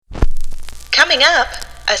Coming up,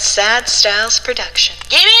 a Sad Styles production.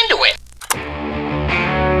 Get into it!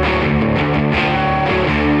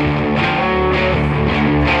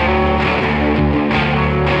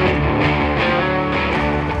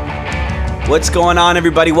 What's going on,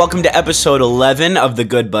 everybody? Welcome to episode 11 of the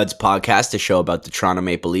Good Buds podcast, a show about the Toronto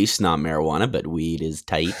Maple Leafs, not marijuana, but weed is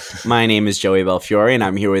tight. My name is Joey Belfiore, and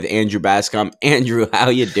I'm here with Andrew Bascom. Andrew, how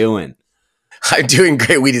you doing? I'm doing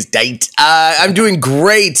great. Weed is tight. I'm doing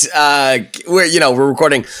great. We're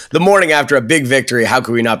recording the morning after a big victory. How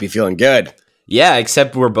could we not be feeling good? Yeah,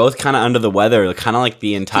 except we're both kind of under the weather, kind of like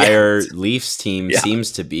the entire Leafs team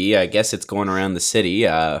seems to be. I guess it's going around the city.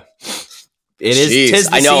 Tis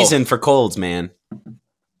the season for colds, man.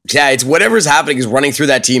 Yeah, it's whatever's happening is running through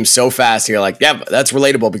that team so fast. You're like, yeah, that's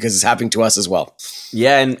relatable because it's happening to us as well.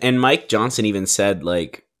 Yeah, and Mike Johnson even said,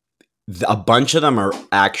 like, a bunch of them are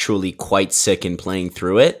actually quite sick and playing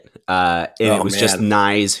through it. It was just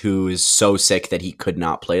Nyes who is so sick that he could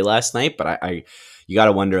not play last night. But you got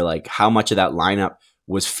to wonder, like, how much of that lineup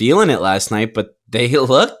was feeling it last night, but they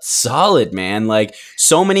looked solid, man. Like,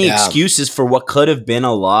 so many excuses for what could have been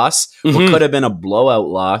a loss, what could have been a blowout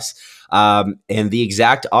loss. And the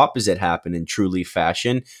exact opposite happened in true Leaf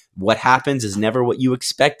fashion. What happens is never what you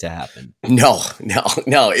expect to happen. No.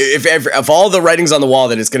 If all the writing's on the wall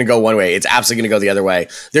that it's going to go one way, it's absolutely going to go the other way.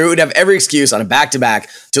 They would have every excuse on a back-to-back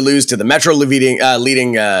to lose to the Metro leading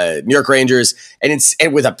New York Rangers, and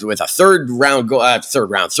with a third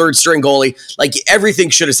string goalie. Like, everything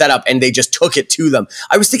should have set up, and they just took it to them.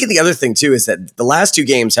 I was thinking the other thing too is that the last two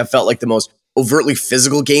games have felt like the most overtly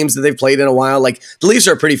physical games that they've played in a while. Like, the Leafs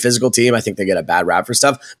are a pretty physical team. I think they get a bad rap for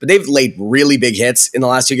stuff, but they've laid really big hits in the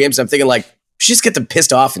last two games. I'm thinking, like, you just get them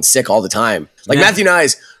pissed off and sick all the time. Like, Matthew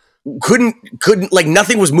Nyes couldn't, like,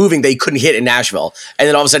 nothing was moving that he couldn't hit in Nashville. And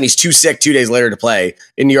then all of a sudden he's too sick 2 days later to play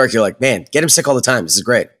in New York. You're like, man, get him sick all the time. This is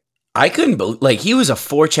great. I couldn't believe, like, he was a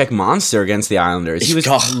forecheck monster against the Islanders. He was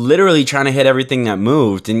literally trying to hit everything that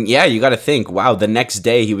moved. And yeah, you got to think, wow, the next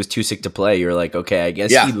day he was too sick to play. You're like, okay, I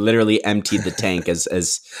guess he literally emptied the tank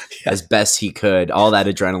as best he could. All that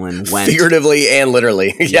adrenaline went. Figuratively and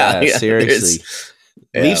literally. Yeah, seriously.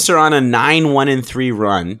 Leafs are on a 9-1-3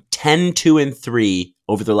 run, 10-2-3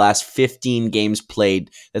 over the last 15 games played.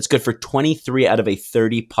 That's good for 23 out of a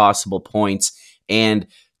 30 possible points. And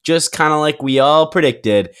just kind of like we all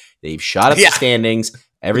predicted, they've shot up the standings.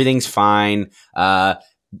 Everything's fine. The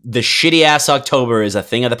shitty-ass October is a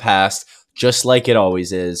thing of the past, just like it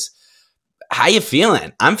always is. How you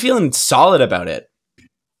feeling? I'm feeling solid about it.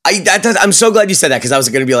 I'm so glad you said that, because I was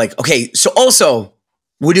going to be like, okay, so also,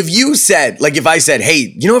 would have you said, like, if I said,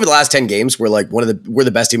 hey, over the last 10 games, we're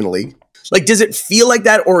the best team in the league? Like, does it feel like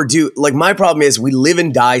that? Or my problem is we live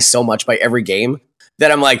and die so much by every game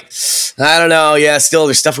that I'm like, I don't know. Yeah, still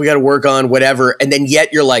there's stuff we got to work on, whatever. And then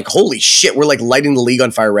yet you're like, holy shit, we're like lighting the league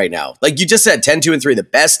on fire right now. Like you just said, 10-2-3, the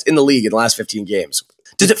best in the league in the last 15 games.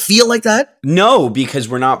 Does it feel like that? No, because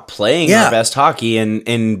we're not playing our best hockey,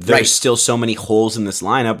 and there's still so many holes in this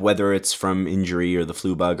lineup, whether it's from injury or the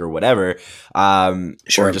flu bug or whatever, or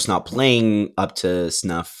just not playing up to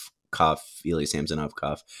snuff. Ilya Samsonov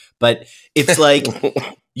cough. But it's like,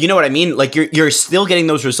 you know what I mean? Like, you're still getting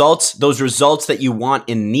those results that you want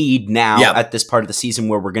and need now at this part of the season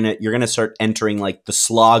where you're gonna start entering like the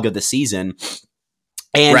slog of the season,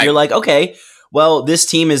 and you're like, okay, well, this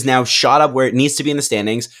team is now shot up where it needs to be in the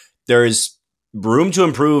standings. There's room to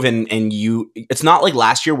improve, and it's not like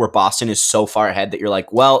last year where Boston is so far ahead that you're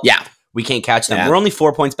like, well, we can't catch them. We're only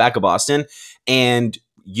 4 points back of Boston, and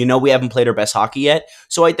we haven't played our best hockey yet.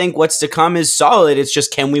 So I think what's to come is solid. It's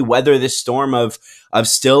just, can we weather this storm of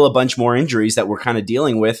still a bunch more injuries that we're kind of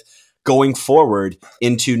dealing with going forward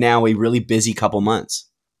into now a really busy couple months?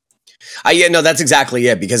 That's exactly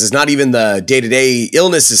it, because it's not even the day-to-day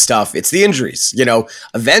illnesses stuff. It's the injuries.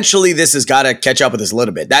 Eventually this has got to catch up with us a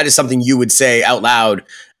little bit. That is something you would say out loud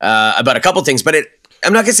about a couple things, but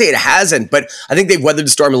I'm not going to say it hasn't, but I think they've weathered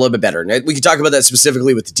the storm a little bit better. And we can talk about that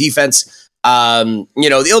specifically with the defense.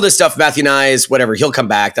 The illness stuff, Matthew Nyes, whatever, he'll come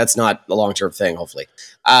back. That's not a long-term thing, hopefully.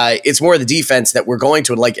 It's more the defense that we're going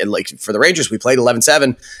to, like for the Rangers, we played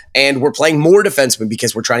 11-7, and we're playing more defensemen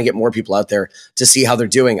because we're trying to get more people out there to see how they're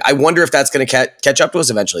doing. I wonder if that's going to catch up to us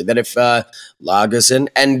eventually, that if Lagesson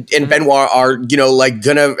and Benoit are, going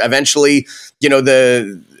to eventually,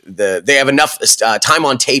 they have enough time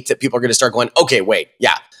on tape that people are going to start going, okay, wait,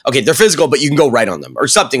 okay, they're physical, but you can go right on them or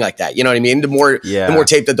something like that. You know what I mean? The more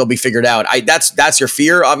tape that they'll be figured out. That's your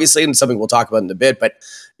fear, obviously, and something we'll talk about in a bit. But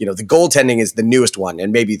the goaltending is the newest one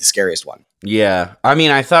and maybe the scariest one. Yeah, I mean,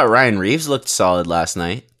 I thought Ryan Reeves looked solid last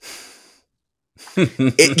night.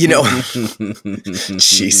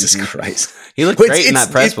 Jesus Christ. He looked great in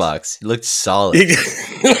that press box. He looked solid.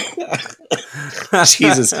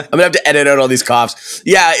 Jesus. I'm gonna have to edit out all these coughs.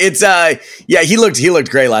 Yeah, he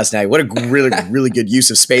looked great last night. What a really, really good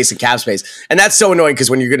use of space and cap space. And that's so annoying because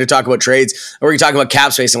when you're gonna talk about trades or you're talking about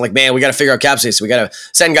cap space, I'm like, man, we gotta figure out cap space. So we gotta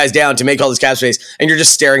send guys down to make all this cap space. And you're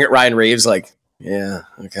just staring at Ryan Reaves like, yeah,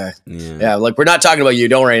 okay. Yeah, like we're not talking about you.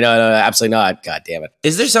 Don't worry. No, absolutely not. God damn it.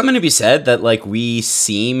 Is there something to be said that like we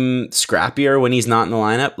seem scrappier when he's not in the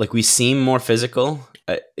lineup? Like we seem more physical?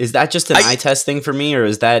 Is that just an eye test thing for me, or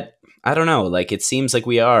is that, I don't know, like it seems like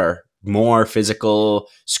we are more physical,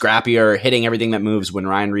 scrappier, hitting everything that moves when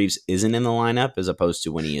Ryan Reaves isn't in the lineup as opposed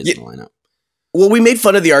to when he is in the lineup? Well, we made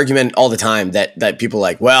fun of the argument all the time that people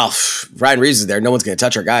like, well, Ryan Reaves is there. No one's going to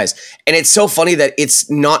touch our guys. And it's so funny that it's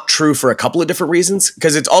not true for a couple of different reasons,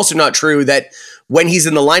 because it's also not true that when he's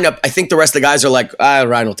in the lineup, I think the rest of the guys are like,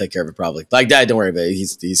 Ryan will take care of it probably. Like, Dad, don't worry about it.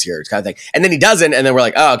 He's here, kind of thing. And then he doesn't. And then we're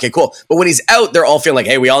like, oh, okay, cool. But when he's out, they're all feeling like,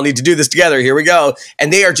 hey, we all need to do this together. Here we go.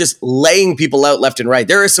 And they are just laying people out left and right.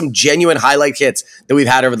 There are some genuine highlight hits that we've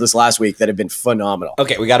had over this last week that have been phenomenal.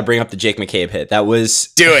 Okay, we got to bring up the Jake McCabe hit. That was...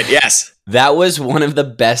 Do it, yes. That was one of the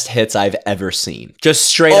best hits I've ever seen. Just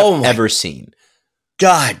straight up ever seen.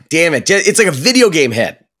 God damn it. It's like a video game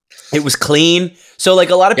hit. It was clean. So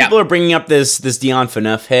like a lot of people are bringing up this Dion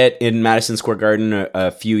Phaneuf hit in Madison Square Garden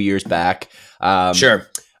a few years back. Sure.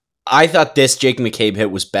 I thought this Jake McCabe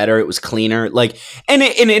hit was better. It was cleaner. Like, and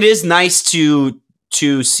it is nice to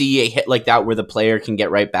see a hit like that where the player can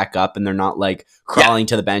get right back up and they're not like crawling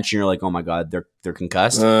to the bench and you're like, oh my God, they're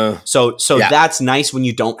concussed. So that's nice when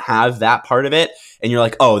you don't have that part of it and you're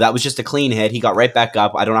like, oh, that was just a clean hit. He got right back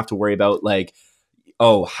up. I don't have to worry about like,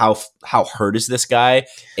 oh, how hurt is this guy?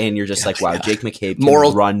 And you're just like, wow, Jake McCabe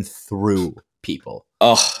can run through people.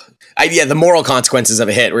 Oh, the moral consequences of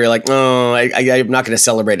a hit where you're like, oh, I'm not going to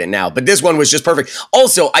celebrate it now. But this one was just perfect.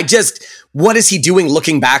 Also, what is he doing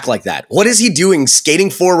looking back like that? What is he doing skating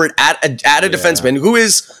forward at a defenseman who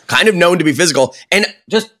is kind of known to be physical and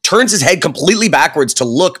just turns his head completely backwards to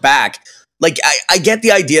look back? Like, I get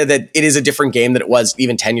the idea that it is a different game than it was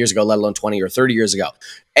even 10 years ago, let alone 20 or 30 years ago.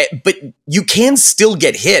 But you can still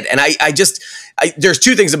get hit. And there's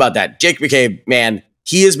two things about that. Jake McCabe, man,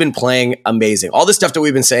 he has been playing amazing. All the stuff that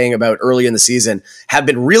we've been saying about early in the season have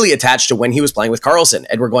been really attached to when he was playing with Carlson.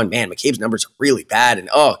 And we're going, man, McCabe's numbers are really bad. And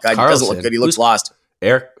oh, God, Carlson. He doesn't look good. He looks lost.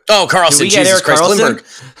 Eric. Oh, Carlson. Jesus Eric Christ. Klimberg.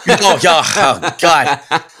 Oh, God.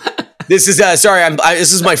 This is,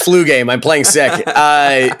 this is my flu game. I'm playing sick.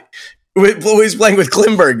 He's playing with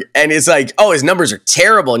Klimberg, and it's like, oh, his numbers are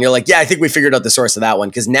terrible. And you're like, yeah, I think we figured out the source of that one,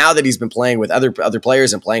 because now that he's been playing with other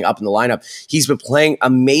players and playing up in the lineup, he's been playing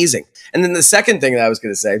amazing. And then the second thing that I was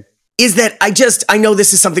going to say is that I know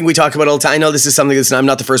this is something we talk about all the time. I know this is something I'm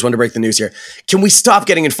not the first one to break the news here. Can we stop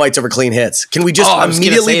getting in fights over clean hits? Can we just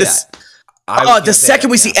immediately... the second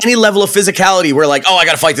we see any level of physicality, we're like, oh, I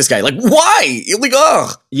got to fight this guy. Like, why? Like,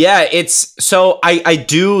 oh. Yeah, so I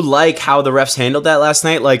do like how the refs handled that last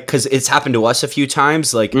night, like, because it's happened to us a few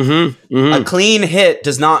times. Like, a clean hit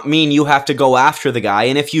does not mean you have to go after the guy.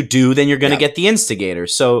 And if you do, then you're going to get the instigator.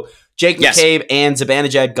 So Jake McCabe and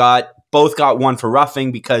Zibanejad both got one for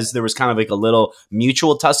roughing because there was kind of like a little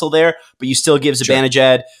mutual tussle there. But you still give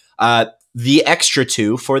Zibanejad the extra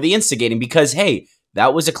 2 for the instigating because, hey,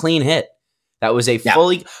 that was a clean hit. That was a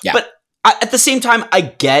fully, but at the same time, I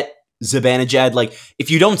get Zibanejad. Like,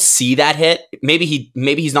 if you don't see that hit, maybe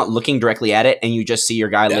he's not looking directly at it, and you just see your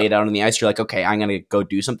guy laid out on the ice. You're like, okay, I'm gonna go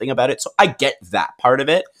do something about it. So I get that part of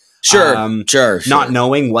it. Sure. Not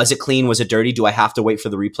knowing, was it clean, was it dirty? Do I have to wait for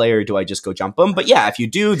the replay, or do I just go jump him? But yeah, if you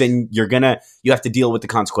do, then you have to deal with the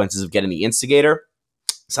consequences of getting the instigator.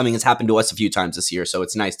 Something that's happened to us a few times this year, so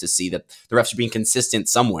it's nice to see that the refs are being consistent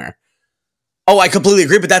somewhere. Oh, I completely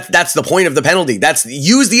agree, but that's the point of the penalty.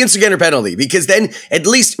 Use the instigator penalty, because then at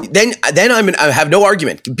least then I have no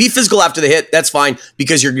argument. Be physical after the hit, that's fine,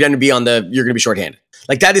 because you're going to be shorthanded.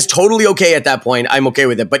 Like, that is totally okay at that point. I'm okay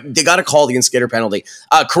with it, but they got to call the instigator penalty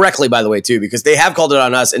correctly, by the way, too, because they have called it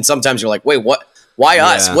on us, and sometimes you're like, wait, what? Why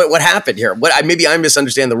us? What happened here? Maybe I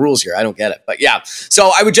misunderstand the rules here. I don't get it, but yeah.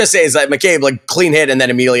 So I would just say is that McCabe, like, clean hit, and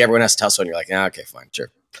then immediately everyone has to tussle, and you're like, okay, fine,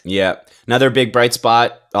 sure. Yeah. Another big bright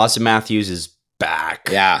spot. Austin Matthews is back.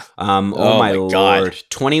 Yeah. Oh my Lord. God.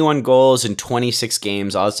 21 goals in 26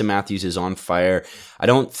 games. Austin Matthews is on fire. I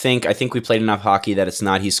think we played enough hockey that it's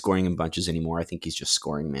not he's scoring in bunches anymore. I think he's just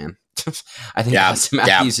scoring, man. I think Austin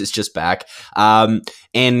Matthews is just back.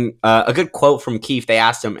 And a good quote from Keefe, they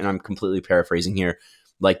asked him, and I'm completely paraphrasing here,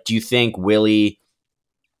 like, do you think Willie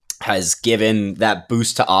has given that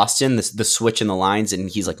boost to Austin, the switch in the lines, and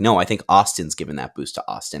he's like, no, I think Austin's given that boost to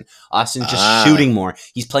Austin. Austin's just shooting more.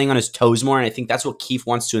 He's playing on his toes more, and I think that's what Keefe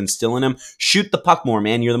wants to instill in him. Shoot the puck more,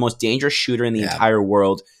 man. You're the most dangerous shooter in the entire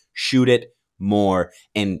world. Shoot it more,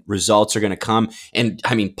 and results are going to come. And,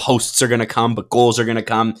 I mean, posts are going to come, but goals are going to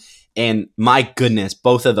come. And my goodness,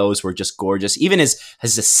 both of those were just gorgeous. Even his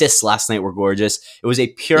assists last night were gorgeous. It was a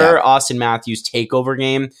pure Austin Matthews takeover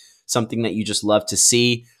game, something that you just love to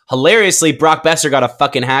see. Hilariously, Brock Besser got a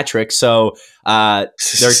fucking hat trick, so they're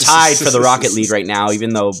tied for the Rocket lead right now,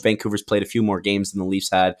 even though Vancouver's played a few more games than the Leafs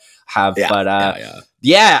have.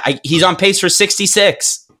 He's on pace for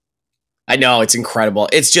 66. I know, it's incredible.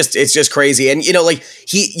 It's just crazy. And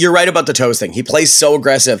you're right about the toes thing. He plays so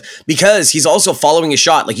aggressive because he's also following his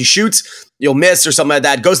shot. Like he shoots, you'll miss or something like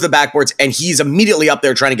that, goes to the backboards, and he's immediately up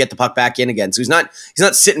there trying to get the puck back in again. So he's not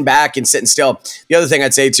sitting back and sitting still. The other thing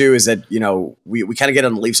I'd say too is that, we kind of get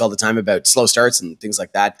on the Leafs all the time about slow starts and things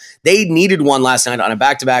like that. They needed one last night on a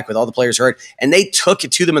back-to-back with all the players hurt, and they took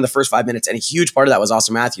it to them in the first 5 minutes. And a huge part of that was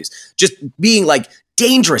Austin Matthews just being like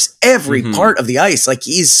dangerous every part of the ice. Like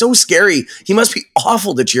he's so scary. He must be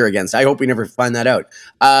awful to cheer against. I hope we never find that out.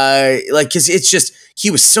 Cause it's just, he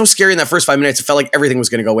was so scary in that first 5 minutes. It felt like everything was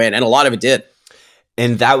going to go in, and a lot of it did.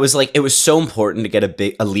 And that was it was so important to get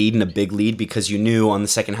a lead and a big lead, because you knew on the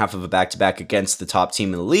second half of a back-to-back against the top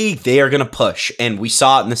team in the league, they are going to push. And we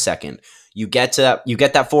saw it in the second. You get that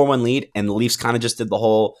 4-1 lead, and the Leafs kind of just did the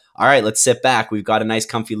whole, all right, let's sit back. We've got a nice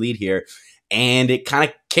comfy lead here. And it kind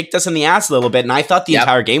of kicked us in the ass a little bit. And I thought the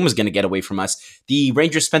entire game was going to get away from us. The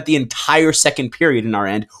Rangers spent the entire second period in our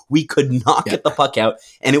end. We could not get the puck out.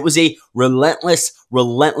 And it was a relentless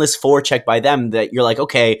forecheck by them that you're like,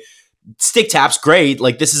 okay, stick taps, great.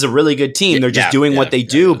 Like, this is a really good team. They're just doing what they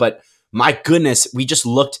do. But my goodness, we just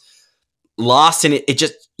looked lost. And it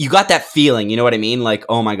just, you got that feeling, you know what I mean? Like,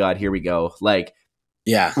 oh my God, here we go. Like,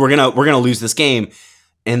 we're gonna lose this game.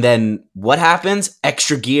 And then what happens?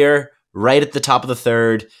 Extra gear right at the top of the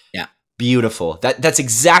third. Yeah. Beautiful. That's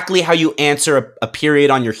exactly how you answer a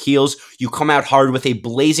period on your heels. You come out hard with a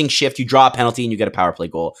blazing shift, you draw a penalty, and you get a power play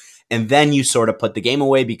goal. And then you sort of put the game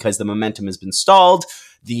away because the momentum has been stalled.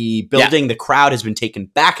 The building, the crowd has been taken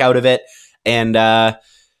back out of it. And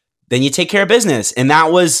then you take care of business. And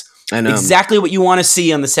that was exactly what you want to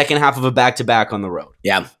see on the second half of a back-to-back on the road.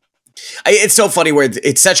 Yeah. It's so funny where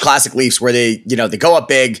it's such classic Leafs where they go up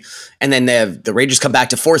big, and then the Rangers come back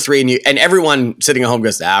to 4-3, and everyone sitting at home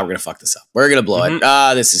goes, we're going to fuck this up. We're going to blow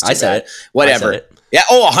it. This is too bad. Whatever. Yeah.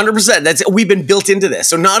 Oh, 100%. We've been built into this.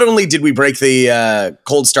 So not only did we break the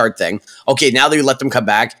cold start thing, okay, now that we let them come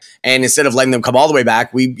back, and instead of letting them come all the way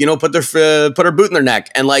back, we put our boot in their neck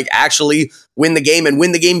and actually win the game, and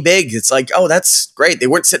win the game big. It's like, oh, that's great. They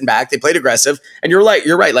weren't sitting back. They played aggressive, and you're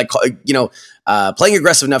right. Like, playing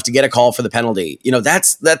aggressive enough to get a call for the penalty.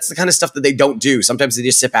 That's the kind of stuff that they don't do. Sometimes they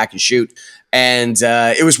just sit back and shoot. And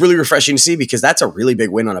it was really refreshing to see, because that's a really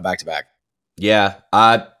big win on a back-to-back. Yeah.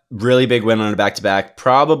 Really big win on a back-to-back.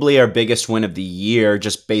 Probably our biggest win of the year,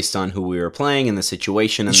 just based on who we were playing and the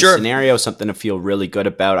situation and the scenario. Something to feel really good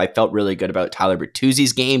about. I felt really good about Tyler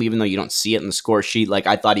Bertuzzi's game, even though you don't see it in the score sheet. Like,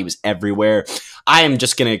 I thought he was everywhere. I am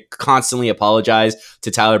just going to constantly apologize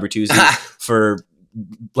to Tyler Bertuzzi for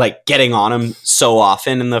getting on him so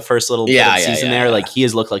often in the first little bit of the season there. Like, he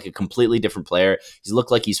has looked like a completely different player. He's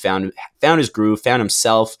looked like he's found his groove, found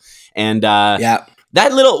himself. And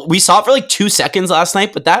we saw it for 2 seconds last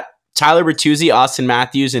night, but that Tyler Bertuzzi, Austin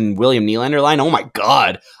Matthews, and William Nylander line, oh my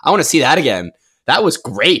God, I want to see that again. That was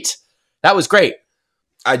great.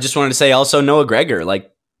 I just wanted to say also Noah Gregor,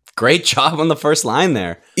 great job on the first line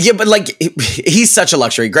there. Yeah, but he's such a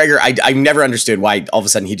luxury. Gregor, I never understood why all of a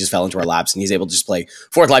sudden he just fell into our laps and he's able to just play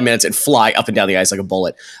fourth line minutes and fly up and down the ice like a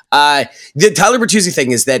bullet. The Tyler Bertuzzi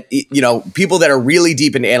thing is that, people that are really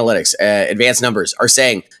deep into analytics, advanced numbers, are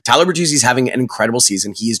saying Tyler Bertuzzi's having an incredible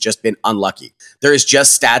season. He's just been unlucky. There is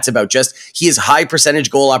just stats about he has high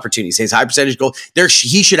percentage goal opportunities. He has high percentage goal.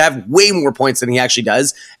 He should have way more points than he actually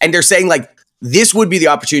does. And they're saying this would be the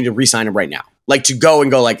opportunity to re-sign him right now. To go,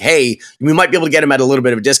 hey, we might be able to get him at a little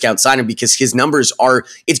bit of a discount, sign him, because his numbers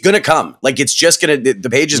it's going to come. It's just going to, the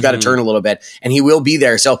page has got to turn a little bit, and he will be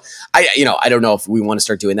there. So I don't know if we want to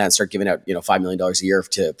start doing that and start giving out, $5 million a year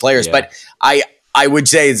to players, but I would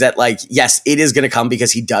say is that yes, it is going to come,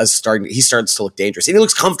 because he starts to look dangerous, and he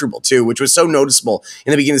looks comfortable too, which was so noticeable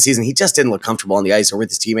in the beginning of the season. He just didn't look comfortable on the ice or with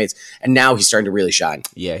his teammates, and now he's starting to really shine.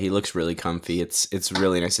 Yeah, he looks really comfy. It's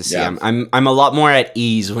really nice to see him. I'm a lot more at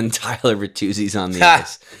ease when Tyler Bertuzzi's on the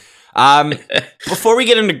ice. Before we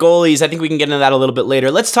get into goalies, I think we can get into that a little bit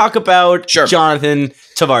later. Let's talk about Jonathan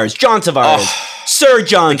Tavares. John Tavares. Sir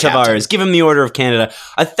John Tavares, give him the Order of Canada.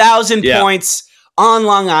 1,000 points on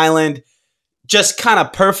Long Island, just kind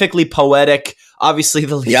of perfectly poetic. Obviously,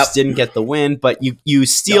 the Leafs didn't get the win, but you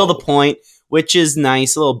steal the point, which is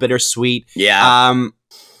nice, a little bittersweet. Yeah.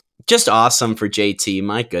 Just awesome for JT.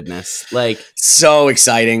 My goodness. Like, so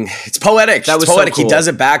exciting. It's poetic. That was poetic. So cool. He does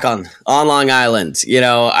it back on Long Island. You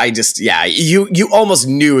know, I just, you almost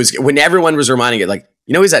knew when everyone was reminding it, like,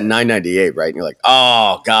 you know, he's at 998, right? And you're like,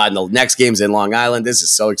 oh God, and the next game's in Long Island. This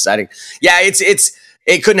is so exciting. Yeah,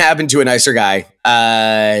 it couldn't happen to a nicer guy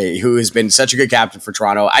who has been such a good captain for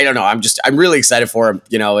Toronto. I don't know. I'm really excited for him,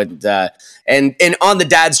 you know, and on the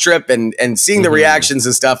dad's trip and seeing the reactions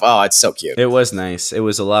and stuff. Oh, it's so cute. It was nice. It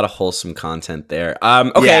was a lot of wholesome content there.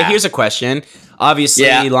 Okay, here's a question.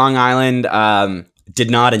 Obviously, Long Island did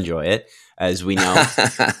not enjoy it, as we know.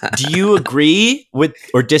 Do you agree with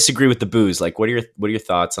or disagree with the boos? Like, what are your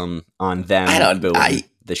thoughts on them booing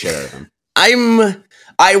the shit out of them?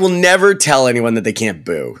 I will never tell anyone that they can't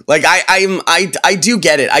boo. Like I do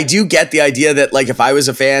get it. I do get the idea that, like, if I was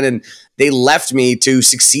a fan and they left me to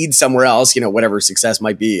succeed somewhere else, you know, whatever success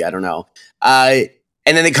might be, I don't know.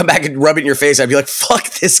 And then they come back and rub it in your face, I'd be like, fuck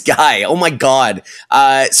this guy. Oh my God.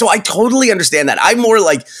 So I totally understand that. I'm more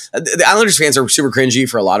like, the Islanders fans are super cringy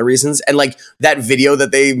for a lot of reasons. And like that video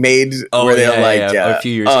that they made where they're a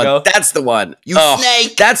few years ago. That's the one. You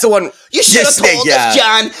snake. That's the one. You should have told us,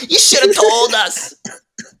 John. You should have told us.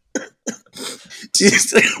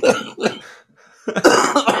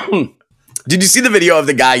 Did you see the video of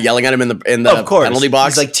the guy yelling at him in the penalty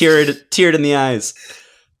box? He's like teared in the eyes.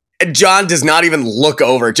 And John does not even look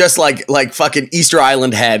over, just like fucking Easter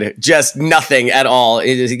Island head, just nothing at all.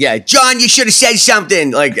 John, you should have said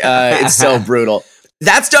something. Like, it's so brutal.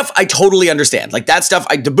 That stuff I totally understand. Like that stuff,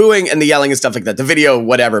 the booing and the yelling and stuff like that, the video,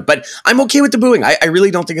 whatever. But I'm okay with the booing. I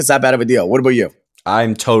really don't think it's that bad of a deal. What about you?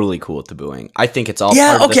 I'm totally cool with the booing. I think it's all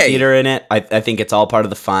part of the theater in it. I think it's all part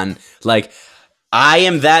of the fun. Like, I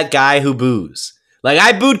am that guy who boos. Like,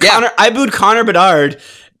 I booed Connor Bedard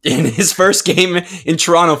in his first game in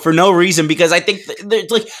Toronto for no reason, because I think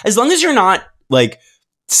like, as long as you're not like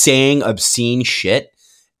saying obscene shit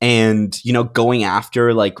and, you know, going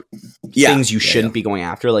after like things you shouldn't be going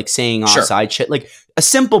after, like saying offside shit, like a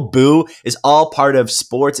simple boo is all part of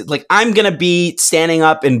sports. Like, I'm going to be standing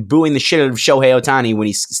up and booing the shit out of Shohei Ohtani when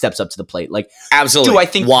he steps up to the plate. Like, absolutely. Do I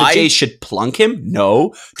think the Jays should plunk him?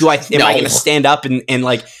 No. Am I going to stand up and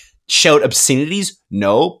like shout obscenities?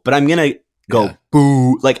 No. But I'm going to go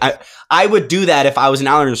boo. Like, I would do that if I was an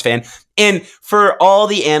Islanders fan. And for all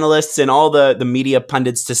the analysts and all the media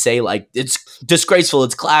pundits to say, like, it's disgraceful,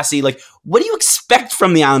 it's classy, like, what do you expect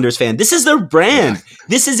from the Islanders fan? This is their brand. Yeah.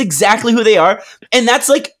 This is exactly who they are. And that's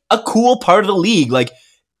like a cool part of the league. Like,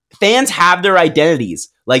 fans have their identities.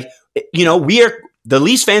 Like, you know, the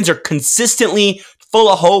Leafs fans are consistently full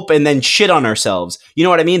of hope and then shit on ourselves. You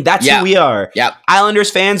know what I mean? That's who we are. Yeah.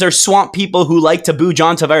 Islanders fans are swamp people who like to boo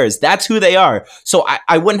John Tavares. That's who they are. So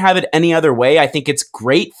I wouldn't have it any other way. I think it's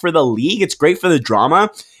great for the league. It's great for the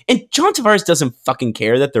drama. And John Tavares doesn't fucking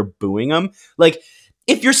care that they're booing him. Like,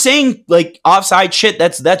 if you're saying like offside shit,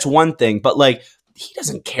 that's one thing. But like, he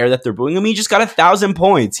doesn't care that they're booing him. He just got 1,000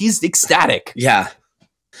 points. He's ecstatic. Yeah.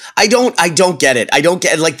 I don't get it. I don't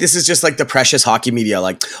get, like, this is just like the precious hockey media.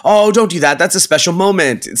 Like, oh, don't do that. That's a special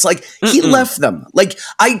moment. It's like, he left them. Like,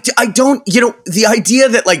 I don't, you know, the idea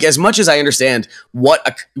that, like, as much as I understand what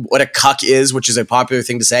a cuck is, which is a popular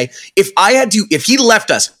thing to say, if he left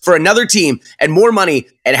us for another team and more money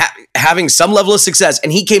and having some level of success,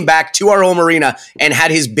 and he came back to our home arena and had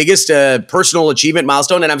his biggest personal achievement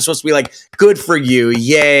milestone, and I'm supposed to be like, good for you.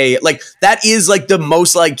 Yay. Like, that is like the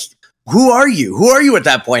most, like, who are you? Who are you at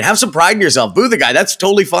that point? Have some pride in yourself. Boo the guy. That's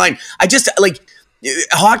totally fine. I just, like,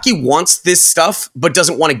 hockey wants this stuff, but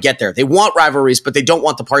doesn't want to get there. They want rivalries, but they don't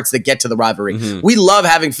want the parts that get to the rivalry. Mm-hmm. We love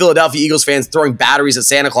having Philadelphia Eagles fans throwing batteries at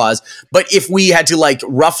Santa Claus, but if we had to, like,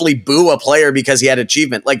 roughly boo a player because he had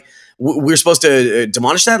achievement, like, we're supposed to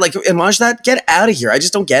demolish that? Like, demolish that? Get out of here. I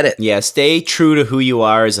just don't get it. Yeah, stay true to who you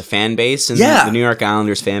are as a fan base. And the New York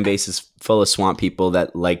Islanders fan base is full of swamp people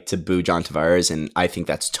that like to boo John Tavares, and I think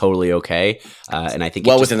that's totally okay. And I think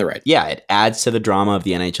within the right. Yeah, it adds to the drama of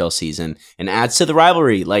the NHL season and adds to the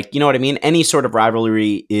rivalry. Like, you know what I mean? Any sort of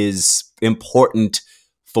rivalry is important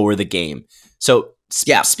for the game. So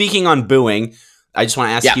speaking on booing, I just want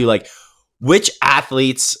to ask you, like, which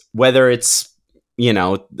athletes, whether it's, you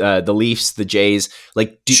know, the Leafs, the Jays,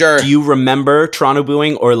 like, do you remember Toronto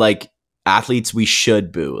booing, or like athletes we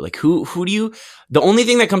should boo? Like, who do you? The only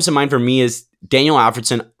thing that comes to mind for me is Daniel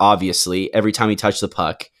Alfredsson. Obviously, every time he touched the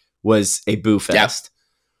puck was a boo fest.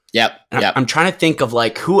 Yep. I'm trying to think of,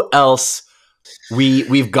 like, who else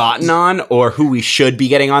we've gotten on, or who we should be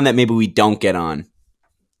getting on that maybe we don't get on?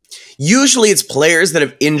 Usually it's players that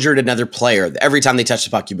have injured another player. Every time they touch the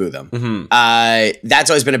puck, you boo them. Mm-hmm. That's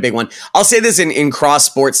always been a big one. I'll say this in cross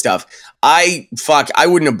sport stuff. I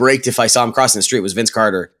wouldn't have braked if I saw him crossing the street. It was Vince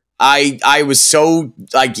Carter. I was so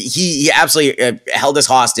like he absolutely held us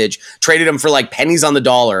hostage, traded him for like pennies on the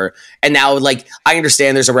dollar, and now like I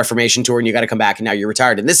understand there's a reformation tour and you got to come back and now you're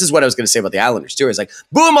retired. And this is what I was going to say about the Islanders too. Is like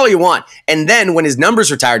boo him all you want, and then when his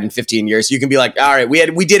numbers retired in 15 years, you can be like, all right,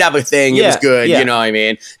 we did have a thing, it was good, you know what I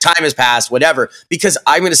mean? Time has passed, whatever. Because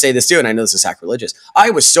I'm going to say this too, and I know this is sacrilegious.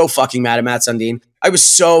 I was so fucking mad at Matt Sundin. I was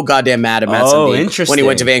so goddamn mad at Matt Sundin when he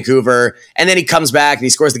went to Vancouver, and then he comes back and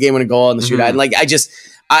he scores the game-winning goal in the shootout, and like I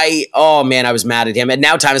was mad at him. And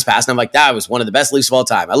now time has passed, and I'm like, that was one of the best Leafs of all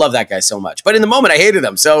time. I love that guy so much. But in the moment, I hated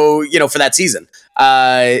him. So, for that season.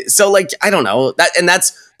 So like, I don't know.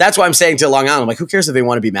 That's why I'm saying to Long Island, I'm like, who cares if they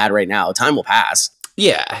want to be mad right now? Time will pass.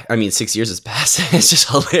 Yeah. I mean, 6 years has passed. It's just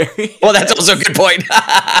hilarious. Well, that's also a good point.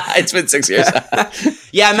 It's been 6 years.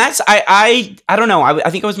 Yeah, Matt's, I don't know. I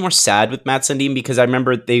think I was more sad with Matt Sundin because I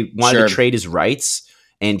remember they wanted to trade his rights.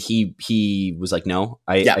 And he was like, no,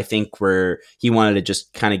 I think he wanted to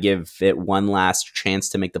just kind of give it one last chance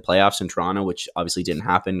to make the playoffs in Toronto, which obviously didn't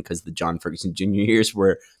happen because the John Ferguson Jr. years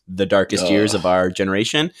were the darkest years of our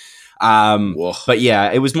generation. But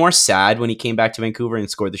yeah, it was more sad when he came back to Vancouver and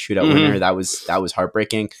scored the shootout winner. That was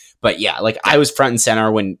heartbreaking. But yeah, like I was front and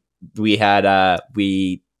center when we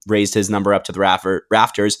we raised his number up to the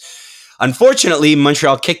rafters. Unfortunately,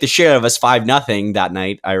 Montreal kicked the shit out of us 5-0 that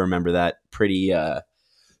night. I remember that pretty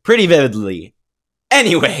vividly.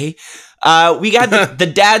 Anyway, we got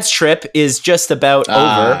the dad's trip is just about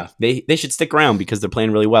over. They should stick around because they're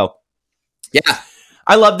playing really well. Yeah.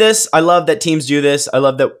 I love this. I love that teams do this. I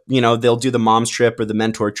love that, they'll do the mom's trip or the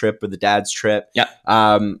mentor trip or the dad's trip. Yeah.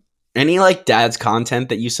 Any like dad's content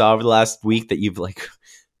that you saw over the last week that you've like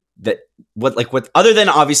what other than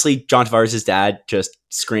obviously John Tavares' dad just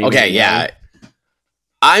screaming. Okay, yeah.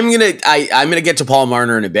 I'm gonna get to Paul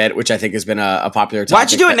Marner in a bit, which I think has been a popular topic. Why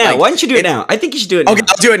don't you do it now? Why don't you do it now? I think you should do it now. Okay,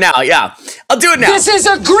 I'll do it now. Yeah, I'll do it now. This is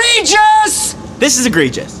egregious. This is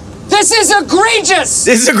egregious. This is egregious.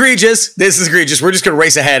 This is egregious. This is egregious. We're just gonna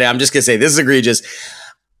race ahead. I'm just gonna say this is egregious.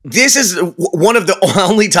 This is one of the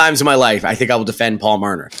only times in my life I think I will defend Paul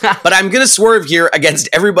Marner. But I'm gonna swerve here against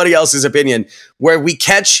everybody else's opinion, where we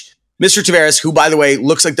catch Mr. Tavares, who, by the way,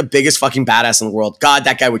 looks like the biggest fucking badass in the world. God,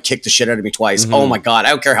 that guy would kick the shit out of me twice. Mm-hmm. Oh my God. I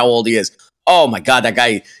don't care how old he is. Oh my God, that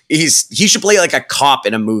guy, he should play like a cop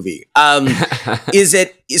in a movie. So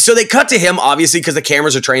they cut to him, obviously, because the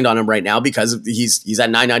cameras are trained on him right now because he's at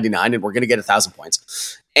 999 and we're going to get 1,000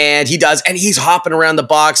 points. And he does, and he's hopping around the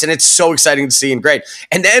box and it's so exciting to see and great.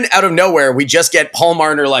 And then out of nowhere, we just get Paul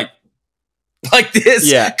Marner like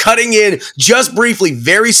this, cutting in just briefly,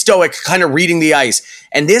 very stoic, kind of reading the ice.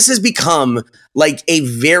 And this has become like a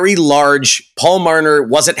very large, Paul Marner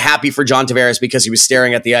wasn't happy for John Tavares because he was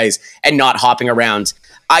staring at the ice and not hopping around.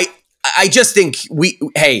 I just think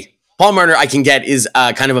Paul Marner, I can get, is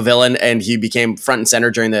kind of a villain, and he became front and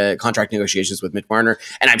center during the contract negotiations with Mitch Marner,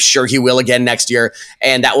 and I'm sure he will again next year,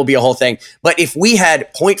 and that will be a whole thing. But if we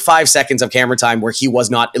had 0.5 seconds of camera time where he was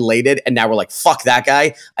not elated, and now we're like, fuck that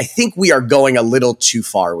guy, I think we are going a little too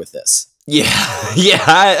far with this. Yeah.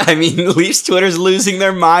 I mean, Leafs Twitter's losing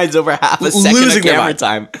their minds over half a second of camera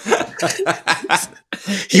time.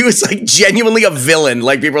 He was like genuinely a villain.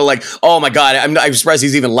 Like people are like, oh my God, I'm surprised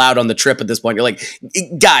he's even loud on the trip at this point. You're like,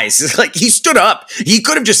 guys, it's like he stood up. He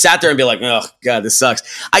could have just sat there and be like, oh God, this sucks.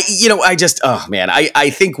 I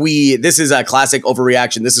think this is a classic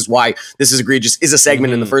overreaction. This is why this is egregious is a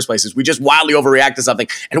segment in the first place. Is we just wildly overreact to something.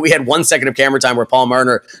 And we had 1 second of camera time where Paul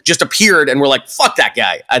Marner just appeared and we're like, fuck that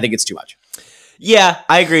guy. I think it's too much. Yeah,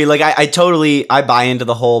 I agree. Like I buy into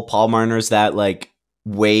the whole Paul Marner's that like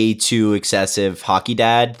way too excessive hockey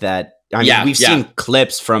dad that we've seen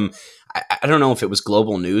clips from, I don't know if it was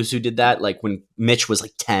Global News who did that. Like when Mitch was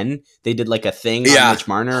like 10, they did like a thing on Mitch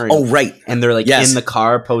Marner. And, And they're like in the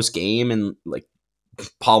car post game and like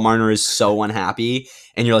Paul Marner is so unhappy.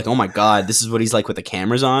 And you're like, oh my God, this is what he's like with the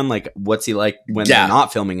cameras on. Like what's he like when they're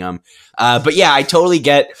not filming him? But yeah, I totally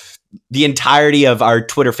get the entirety of our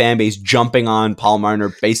Twitter fan base jumping on Paul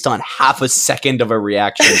Marner based on half a second of a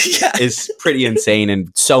reaction is pretty insane and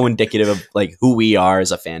so indicative of like who we are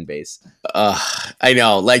as a fan base. I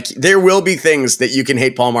know, like there will be things that you can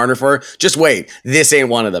hate Paul Marner for. Just wait, this ain't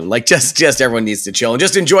one of them. Like just everyone needs to chill and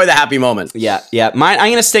just enjoy the happy moment. Yeah. I'm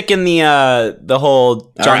gonna stick in the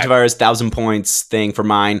whole John Tavares 1,000 points thing for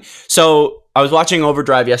mine. So I was watching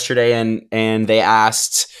Overdrive yesterday and they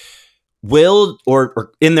asked, will,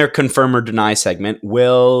 or in their confirm or deny segment,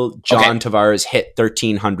 will John Tavares hit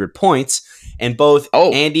 1,300 points? And both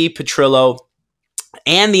Andy Petrillo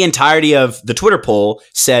and the entirety of the Twitter poll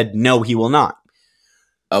said, no, he will not.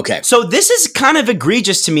 Okay. So this is kind of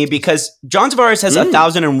egregious to me because John Tavares has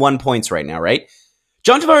 1,001 points right now, right?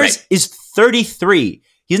 John Tavares is 33.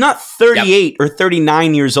 He's not 38 or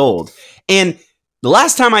 39 years old. And the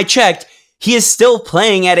last time I checked, he is still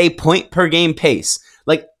playing at a point per game pace.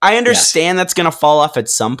 Like, I understand that's going to fall off at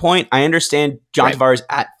some point. I understand John Tavares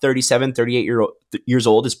at 37, 38 years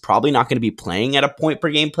old is probably not going to be playing at a point per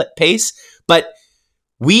game pace. But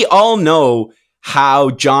we all know how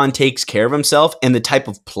John takes care of himself and the type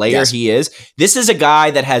of player he is. This is a guy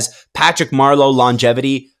that has Patrick Marleau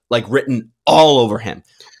longevity like written all over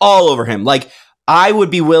him. Like, I would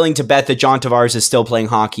be willing to bet that John Tavares is still playing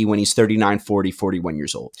hockey when he's 39, 40, 41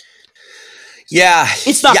 years old. Yeah.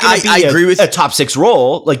 It's not going to be I agree with a top 6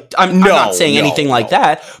 role. Like, I'm not saying anything like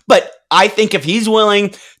that. But I think if he's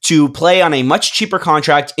willing to play on a much cheaper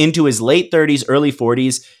contract into his late 30s, early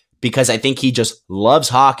 40s, because I think he just loves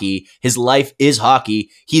hockey, his life is hockey,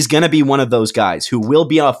 he's going to be one of those guys who will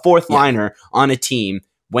be a fourth liner on a team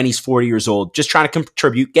when he's 40 years old, just trying to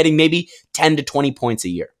contribute, getting maybe 10 to 20 points a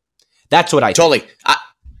year. That's what I think.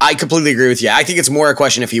 I completely agree with you. I think it's more a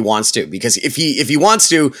question if he wants to, because if he wants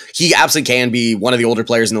to, he absolutely can be one of the older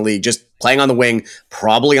players in the league, just playing on the wing,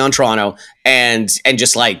 probably on Toronto, and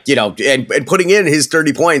just like, you know, and putting in his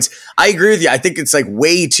 30 points. I agree with you. I think it's like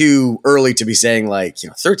way too early to be saying like, you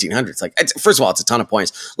know, 1,300. It's like, first of all, it's a ton of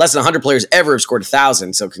points. Less than 100 players ever have scored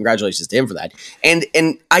 1,000. So congratulations to him for that. And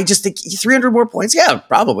I just think 300 more points. Yeah,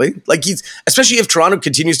 probably. Like, he's, especially if Toronto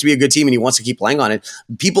continues to be a good team and he wants to keep playing on it,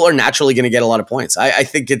 people are naturally going to get a lot of points. I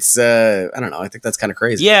think it's, I don't know. I think that's kind of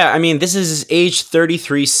crazy. Yeah. I mean, this is his age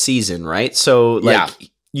 33 season, right? So like,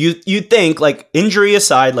 You think, like, injury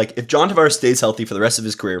aside, like, if John Tavares stays healthy for the rest of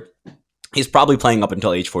his career, he's probably playing up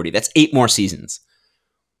until age 40. That's 8 more seasons.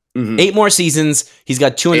 8 more seasons. He's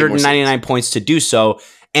got 299 points to do so.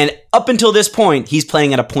 And up until this point, he's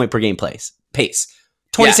playing at a point per game pace.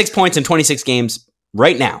 26 points in 26 games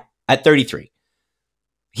right now at 33.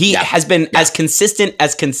 He has been as consistent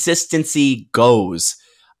as consistency goes.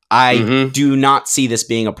 I do not see this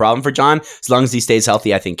being a problem for John. As long as he stays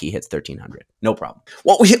healthy, I think he hits 1,300. No problem.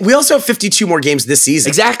 Well, we also have 52 more games this season.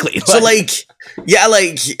 Exactly. So, wait,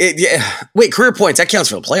 career points, that counts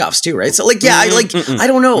for the playoffs too, right? So, like, I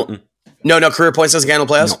don't know. No, career points doesn't count in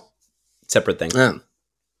the playoffs? No. Separate thing.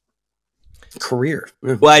 Career.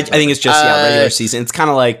 Well, I think it's just regular season. It's kind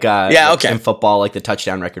of like in football, like the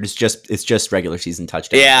touchdown record. It's just regular season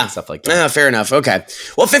touchdowns and stuff like that. Fair enough. Okay.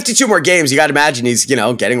 Well, 52 more games. You got to imagine he's, you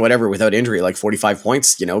know, getting whatever without injury, like 45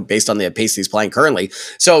 points, you know, based on the pace he's playing currently.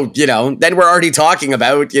 So, you know, then we're already talking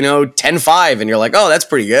about, you know, 10-5 and you're like, oh, that's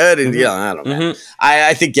pretty good. And you know, I don't know.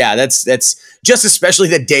 I think, that's just especially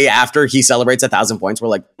the day after he celebrates 1,000 points. We're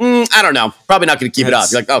like, I don't know. Probably not going to keep it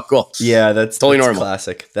up. You're like, oh, cool. Yeah, that's normal.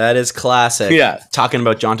 Classic. That is classic. Yeah. Talking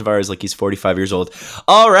about John Tavares like he's 45 years old.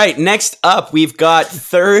 All right. Next up, we've got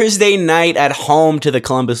Thursday night at home to the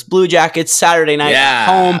Columbus Blue Jackets, Saturday night at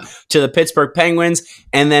home to the Pittsburgh Penguins,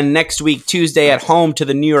 and then next week, Tuesday at home to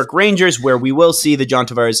the New York Rangers, where we will see the John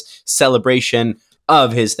Tavares celebration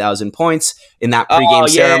of his 1,000 points in that pregame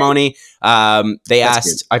ceremony. They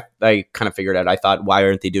asked, I kind of figured out, I thought, why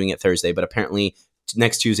aren't they doing it Thursday? But apparently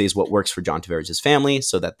next Tuesday is what works for John Tavares' family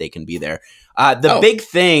so that they can be there. The big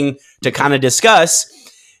thing to kind of discuss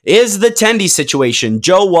is the Tendy situation.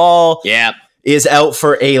 Joe Woll is out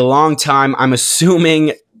for a long time. I'm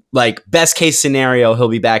assuming, like, best case scenario, he'll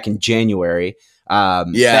be back in January.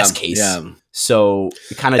 Best case. Yeah. So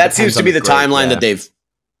it kind of that seems to be the timeline that they've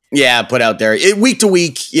put out there. Week to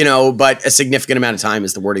week, you know, but a significant amount of time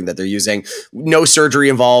is the wording that they're using. No surgery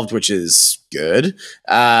involved, which is good.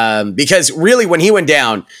 Because really, when he went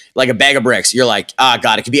down like a bag of bricks, you're like,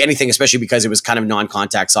 God, it could be anything, especially because it was kind of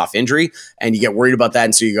non-contact soft injury. And you get worried about that.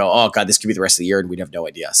 And so you go, oh God, this could be the rest of the year. And we'd have no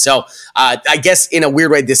idea. So I guess in a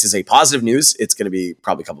weird way, this is a positive news. It's going to be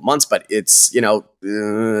probably a couple months, but it's, you know,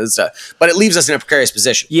 but it leaves us in a precarious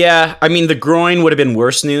position. Yeah. I mean, the groin would have been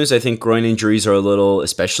worse news. I think groin injuries are a little,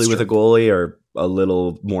 especially with a goalie, are a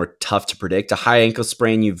little more tough to predict. A high ankle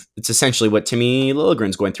sprain, it's essentially what Timmy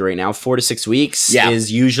Liljegren's going through right now. 4 to 6 weeks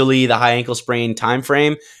is usually the high ankle sprain time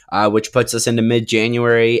frame, which puts us into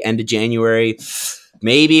mid-January, end of January,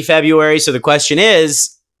 maybe February. So the question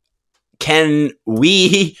is, can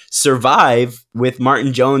we survive with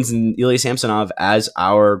Martin Jones and Ilya Samsonov as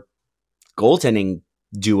our goaltending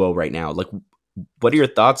duo right now? Like, what are your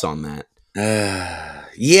thoughts on that?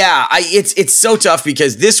 It's so tough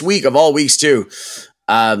because this week of all weeks too,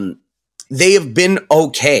 they have been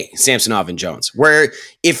okay, Samsonov and Jones, where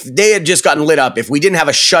if they had just gotten lit up, if we didn't have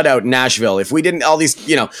a shutout in Nashville, if we didn't all these,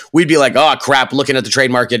 we'd be like, oh crap, looking at the trade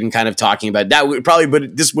market and kind of talking about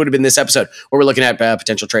that. This would have been this episode where we're looking at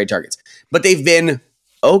potential trade targets, but they've been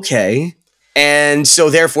okay. And so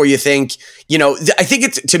therefore you think, I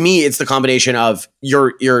think to me, it's the combination of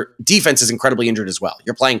your defense is incredibly injured as well.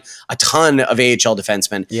 You're playing a ton of AHL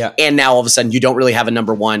defensemen. Yeah. And now all of a sudden you don't really have a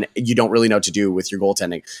number one. You don't really know what to do with your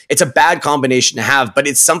goaltending. It's a bad combination to have, but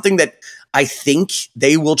it's something that I think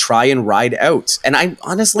they will try and ride out. And I'm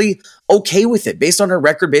honestly okay with it based on our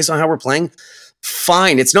record, based on how we're playing.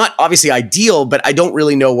 Fine. It's not obviously ideal, but I don't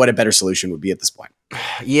really know what a better solution would be at this point.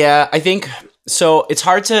 Yeah, I think so. It's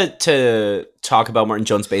hard to talk about Martin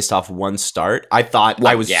Jones based off one start. I thought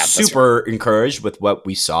I was super encouraged with what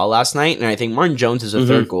we saw last night, and I think Martin Jones as a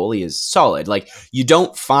third goalie is solid. Like, you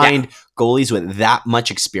don't find goalies with that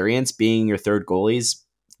much experience being your third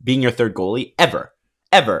goalie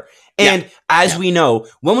ever. And as we know,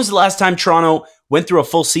 when was the last time Toronto went through a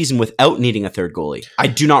full season without needing a third goalie? I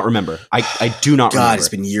do not remember. I do not remember. God, it's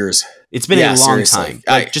been years. It's been a long time.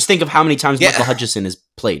 Just think of how many times Michael Hutchison has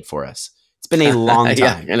played for us. It's been a long time.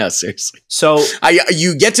 Yeah, I know, seriously. So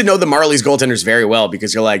you get to know the Marlies goaltenders very well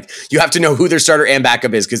because you're like, you have to know who their starter and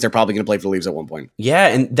backup is because they're probably going to play for the Leafs at one point. Yeah,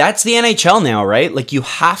 and that's the NHL now, right? Like, you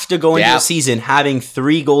have to go into the season having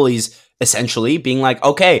three goalies essentially being like,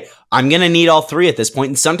 okay, I'm going to need all three at this point.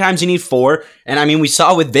 And sometimes you need four. And I mean, we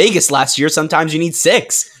saw with Vegas last year, sometimes you need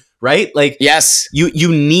six, right? Like, yes,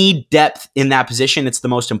 you need depth in that position. It's the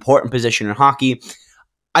most important position in hockey.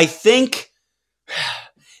 I think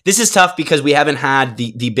this is tough because we haven't had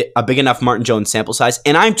a big enough Martin Jones sample size.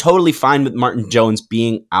 And I'm totally fine with Martin Jones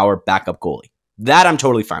being our backup goalie. That I'm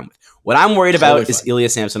totally fine with. What I'm worried about is Ilya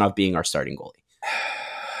Samsonov being our starting goalie.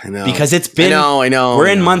 I know. Because it's been, I know. We're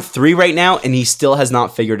in month 3 right now, and he still has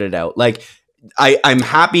not figured it out. Like, I'm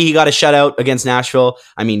happy he got a shutout against Nashville.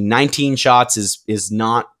 I mean, 19 shots is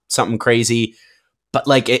not something crazy, but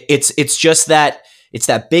like it's just that it's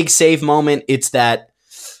that big save moment. It's the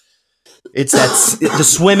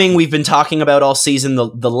swimming we've been talking about all season.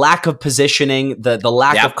 The lack of positioning, the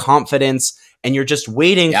lack of confidence, and you're just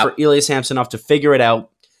waiting for Ilya Samsonov to figure it out.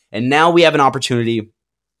 And now we have an opportunity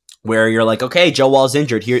where you're like, okay, Joe Woll's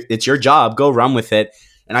injured. Here, it's your job. Go run with it.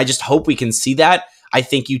 And I just hope we can see that. I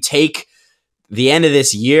think you take the end of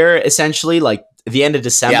this year, essentially, like the end of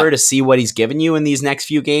December, to see what he's given you in these next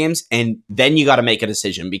few games. And then you got to make a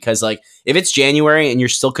decision because, like, if it's January and you're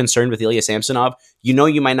still concerned with Ilya Samsonov, you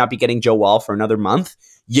might not be getting Joe Woll for another month.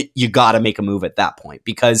 You got to make a move at that point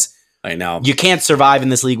because I know you can't survive in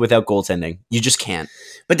this league without goaltending. You just can't.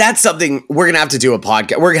 But that's something we're going to have to do a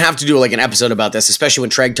podcast. We're going to have to do like an episode about this, especially when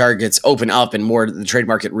trade targets open up and more the trade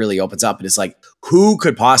market really opens up. And it's like, who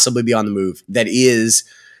could possibly be on the move that is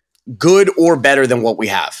good or better than what we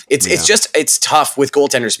have? It's tough with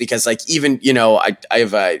goaltenders because like, even, I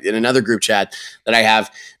have in another group chat that I have,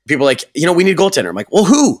 people like, we need a goaltender. I'm like, well,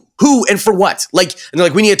 who and for what? Like, and they're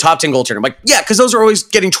like, we need a top 10 goaltender. I'm like, yeah, because those are always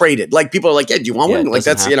getting traded. Like, people are like, yeah, do you want one? Like,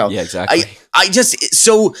 that's, Yeah, exactly.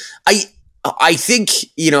 I think,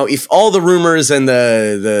 if all the rumors and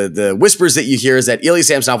the whispers that you hear is that Ilya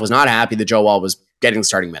Samsonov was not happy that Joe Woll was getting the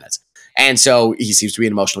starting minutes. And so he seems to be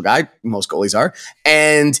an emotional guy. Most goalies are.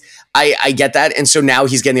 And I get that. And so now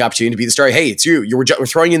he's getting the opportunity to be the starter. Hey, it's you. We're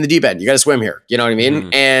throwing you in the deep end. You got to swim here. You know what I mean?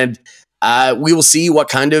 Mm-hmm. And we will see what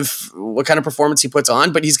kind of performance he puts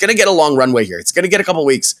on, but he's going to get a long runway here. It's going to get a couple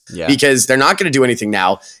weeks because they're not going to do anything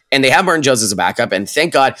now. And they have Martin Jones as a backup. And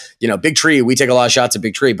thank God, Big Tree, we take a lot of shots at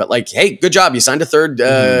Big Tree, but like, hey, good job. You signed a third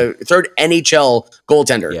NHL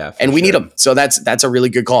goaltender. Yeah, and we need him. So that's a really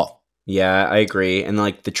good call. Yeah, I agree. And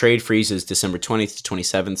like the trade freeze is December 20th to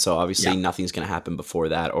 27th. So obviously nothing's going to happen before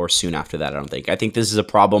that or soon after that. I don't think. I think this is a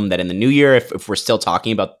problem that in the new year, if we're still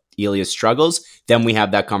talking about Ilya's struggles, then we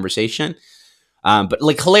have that conversation. But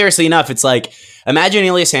like hilariously enough, it's like, imagine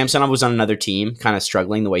Ilya Samsonov was on another team kind of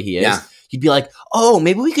struggling the way he is. Yeah. You'd be like, oh,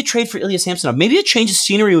 maybe we could trade for Ilya Samsonov. Maybe a change of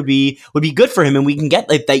scenery would be good for him, and we can get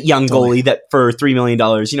like that young goalie that for $3 million.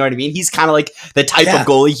 You know what I mean? He's kind of like the type of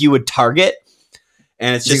goalie you would target.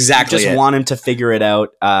 And it's just exactly you just want him to figure it out.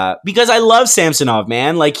 Because I love Samsonov,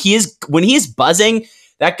 man. Like when he's buzzing,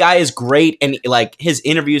 that guy is great, and like his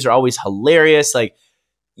interviews are always hilarious. Like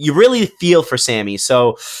you really feel for Sammy.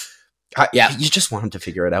 So you just want him to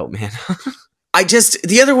figure it out, man.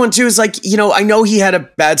 The other one too is like, I know he had a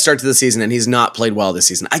bad start to the season and he's not played well this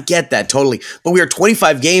season. I get that totally. But we are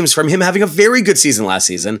 25 games from him having a very good season last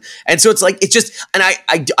season. And so it's like, it's just, and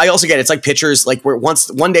I also get it. It's like pitchers, like where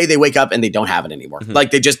one day they wake up and they don't have it anymore. Mm-hmm.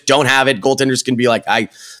 Like they just don't have it. Goaltenders can be like, I'm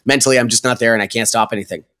just not there and I can't stop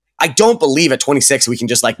anything. I don't believe at 26 we can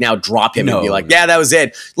just like now drop him and be like, yeah, that was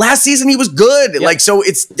it. Last season he was good. Yep. Like, so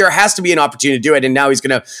there has to be an opportunity to do it. And now he's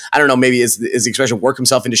going to, I don't know, maybe is the expression work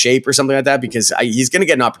himself into shape or something like that, because he's going to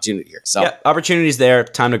get an opportunity here. So yeah, opportunity's there.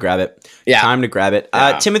 Time to grab it. Yeah. Time to grab it.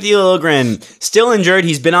 Timothy Liljegren, still injured.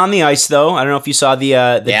 He's been on the ice though. I don't know if you saw the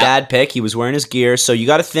dad pic. He was wearing his gear. So you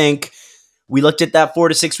got to think, we looked at that 4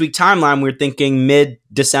 to 6 week timeline. We were thinking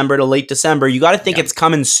mid-December to late December. You got to think it's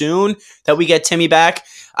coming soon that we get Timmy back.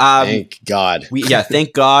 Thank God.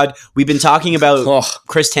 Thank God. We've been talking about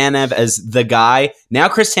Chris Tanev as the guy. Now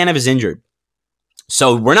Chris Tanev is injured.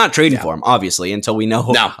 So we're not trading for him, obviously, until we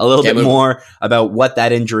know a little bit more about what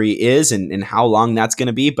that injury is and how long that's going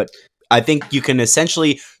to be. But I think you can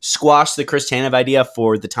essentially squash the Chris Tanev idea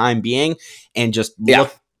for the time being and just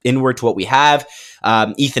look inward to what we have.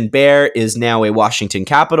 Ethan Bear is now a Washington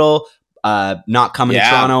Capital, not coming to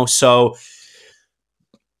Toronto. So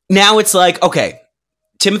now it's like, okay,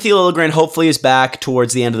 Timothy Liljegren hopefully is back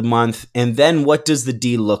towards the end of the month. And then what does the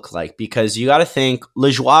D look like? Because you got to think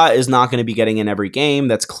Lajoie is not going to be getting in every game.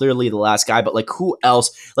 That's clearly the last guy. But like, who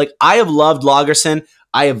else? Like, I have loved Lagerson.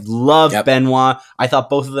 I have loved Benoit. I thought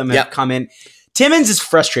both of them have come in. Timmins is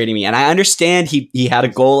frustrating me, and I understand he had a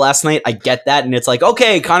goal last night. I get that, and it's like,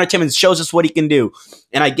 okay, Connor Timmins shows us what he can do.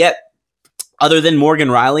 And I get, other than Morgan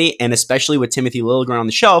Rielly, and especially with Timothy Liljegren on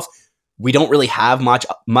the shelf, we don't really have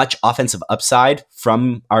much offensive upside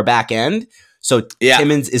from our back end. So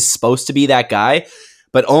Timmins is supposed to be that guy.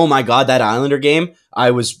 But oh my God, that Islander game,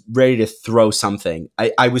 I was ready to throw something.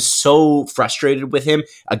 I was so frustrated with him,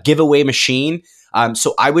 a giveaway machine.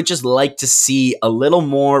 So I would just like to see a little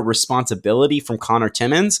more responsibility from Connor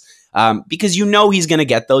Timmins because he's going to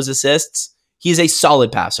get those assists. He's a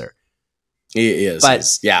solid passer. He is.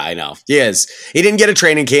 I know. He is. He didn't get a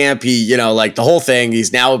training camp. He, like the whole thing.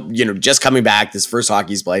 He's now, just coming back. This first hockey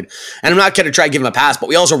he's played. And I'm not going to try to give him a pass, but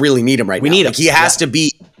we also really need him right now. We need him. He has to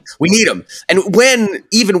be. We need him. And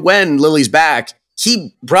even when Lily's back,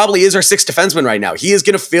 he probably is our sixth defenseman right now. He is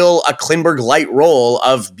going to fill a Klingberg light role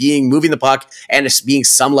of moving the puck and being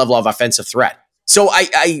some level of offensive threat. So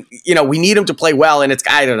we need him to play well. And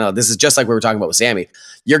I don't know. This is just like we were talking about with Sammy.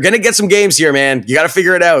 You're going to get some games here, man. You got to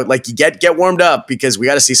figure it out. Like, you get warmed up because we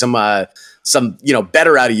got to see some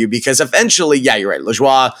better out of you, because eventually, you're right.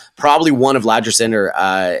 Lajoie, probably one of Lagerson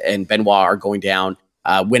and Benoit are going down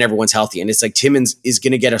when everyone's healthy. And it's like Timmins is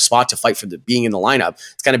going to get a spot to fight for being in the lineup.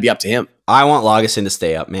 It's going to be up to him. I want Lagerson to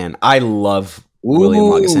stay up, man. I love William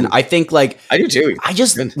Lagerson. I think I do too. I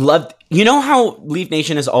just love, how Leaf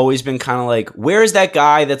Nation has always been kind of like, where is that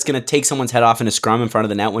guy that's going to take someone's head off in a scrum in front of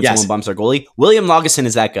the net when someone bumps our goalie? William Lagerson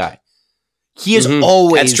is that guy. He is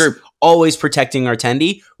always protecting our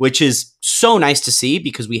Tendi, which is so nice to see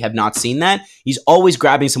because we have not seen that. He's always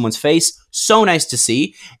grabbing someone's face. So nice to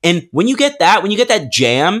see. And when you get that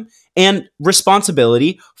jam and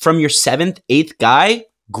responsibility from your 7th, 8th guy,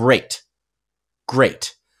 great.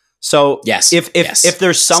 So if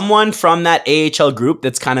there's someone from that AHL group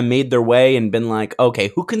that's kind of made their way and been like, okay,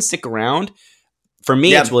 who can stick around? For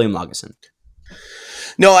me, it's William Lagerson.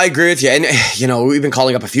 No, I agree with you. And, we've been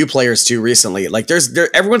calling up a few players too recently. Like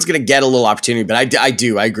everyone's going to get a little opportunity, but I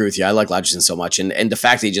agree with you. I like Lagerson so much. And the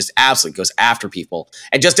fact that he just absolutely goes after people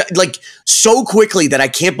and just like so quickly that I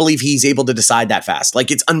can't believe he's able to decide that fast.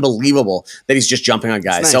 Like, it's unbelievable that he's just jumping on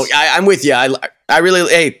guys. Nice. So I'm with you. I really,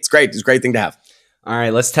 it's great. It's a great thing to have. All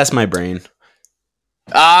right, let's test my brain.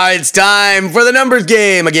 It's time for the numbers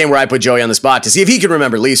game, a game where I put Joey on the spot to see if he can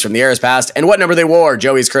remember Leafs from the eras past and what number they wore.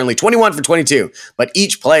 Joey is currently 21 for 22, but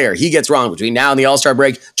each player he gets wrong between now and the All-Star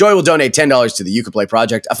break, Joey will donate $10 to the You Can Play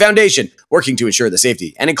Project, a foundation working to ensure the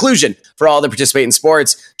safety and inclusion for all that participate in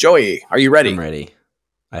sports. Joey, are you ready? I'm ready.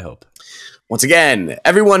 I hope. Once again,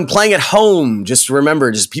 everyone playing at home, just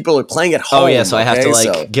remember, people are playing at home. Oh, yeah, so I have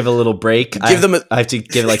to give a little break. I have to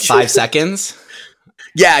give 5 seconds.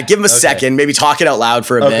 Yeah, give him a second. Maybe talk it out loud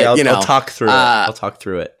for a bit. I'll talk through it. I'll talk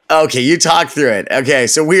through it. Okay, you talk through it. Okay,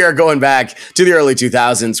 so we are going back to the early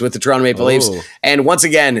 2000s with the Toronto Maple Leafs. And once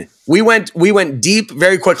again, we went deep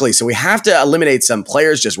very quickly. So we have to eliminate some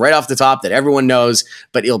players just right off the top that everyone knows,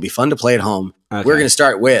 but it'll be fun to play at home. Okay. We're going to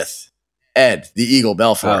start with Ed, the Eagle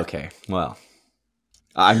Belfour. Okay, well,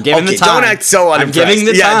 I'm giving the time. Don't act so unimpressed. I'm giving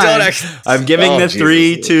the time. I'm giving the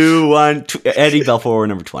 3, 2, 1. Eddie Belfour,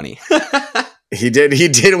 number 20. He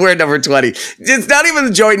did wear number 20. It's not even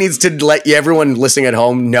that Joey needs to let everyone listening at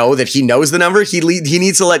home know that he knows the number. He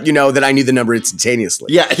needs to let you know that I knew the number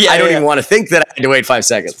instantaneously. I don't even want to think that I had to wait 5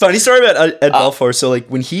 seconds. Funny story about Ed Belfour. So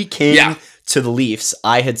when he came to the Leafs,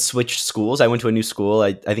 I had switched schools. I went to a new school.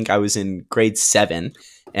 I think I was in grade 7.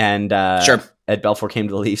 And Ed Belfour came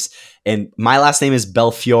to the Leafs. And my last name is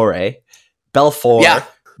Belfiore. Belfour. Yeah.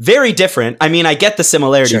 very different. I mean, I get the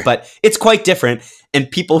similarity, but it's quite different. And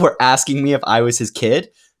people were asking me if I was his kid.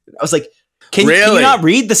 I was like, can you not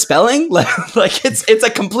read the spelling? Like it's a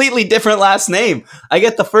completely different last name. I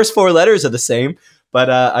get the first 4 letters are the same, but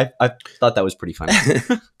I thought that was pretty funny.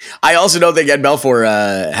 I also don't think Ed Belfour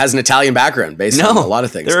has an Italian background based on a lot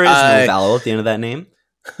of things. There is no vowel at the end of that name.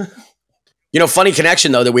 Funny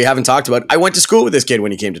connection though that we haven't talked about. I went to school with this kid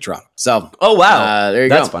when he came to Toronto. So, oh wow, there you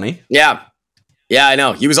go. That's funny. Yeah, I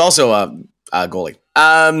know. He was also a goalie.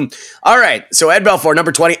 All right. So Ed Belfour,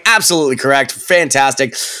 number 20, absolutely correct.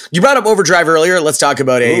 Fantastic. You brought up Overdrive earlier. Let's talk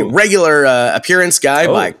about a regular appearance guy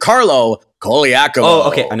by Carlo Colaiacovo. Oh,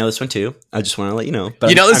 okay. I know this one too. I just want to let you know. But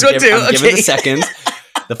you know this one too? I'm giving the seconds.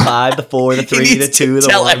 The 5, the 4, the 3, the 2, the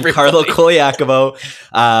 1. Everybody. Carlo Colaiacovo.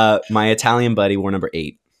 My Italian buddy wore number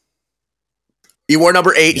 8. He wore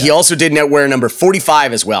number 8. Yeah. He also did wear number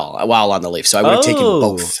 45 as well while on the Leafs. So I would have taken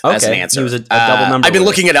both as an answer. He was a double number. I've been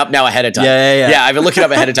looking it up now ahead of time. Yeah, I've been looking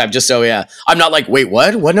up ahead of time just so, I'm not like, wait,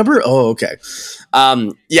 what? What number? Oh, okay.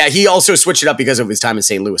 He also switched it up because of his time in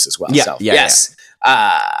St. Louis as well. Yes.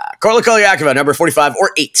 Carlo Colaiacovo, number 45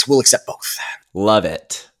 or 8. We'll accept both. Love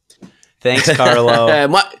it. Thanks, Carlo.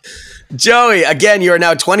 Joey, again, you are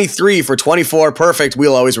now 23 for 24. Perfect.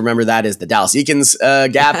 We'll always remember that as the Dallas Eakins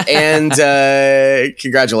gap. And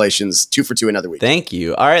congratulations. 2 for 2 another week. Thank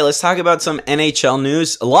you. All right, let's talk about some NHL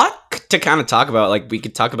news. A lot to kind of talk about. Like, we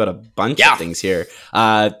could talk about a bunch of things here.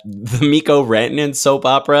 The Mikko Rantanen soap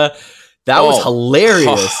opera. That was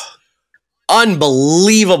hilarious.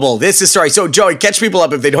 Unbelievable. So Joey, catch people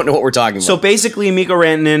up if they don't know what we're talking about. So basically Mikko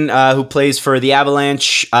Rantanen, who plays for the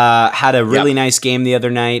Avalanche, had a really nice game the other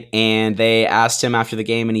night, and they asked him after the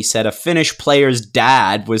game, and he said a Finnish player's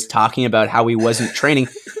dad was talking about how he wasn't training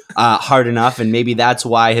hard enough, and maybe that's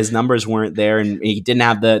why his numbers weren't there, and he didn't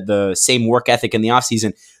have the same work ethic in the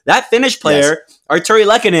offseason. That Finnish player, Artturi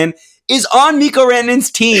Lehkonen, is on Mikko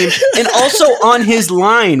Rantanen's team and also on his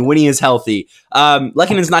line when he is healthy.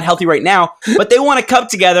 Lehkonen's not healthy right now, but they won a cup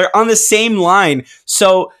together on the same line.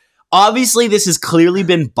 So obviously this has clearly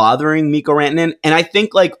been bothering Mikko Rantanen. And I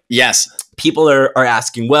think people are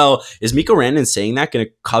asking, well, is Mikko Rantanen saying that going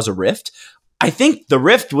to cause a rift? I think the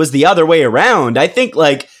rift was the other way around. I think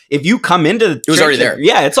if you come into it was already there.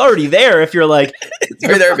 Yeah, it's already there. If you're like,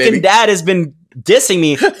 your fucking dad has been dissing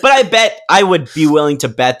me, but I bet I would be willing to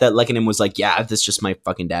bet that Lehkonen was like, yeah, that's just my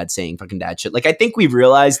fucking dad saying fucking dad shit. I think we've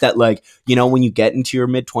realized that when you get into your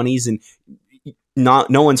mid-20s and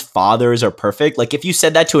no one's fathers are perfect. If you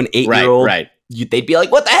said that to an 8-year-old, they'd be like,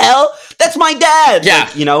 what the hell? That's my dad.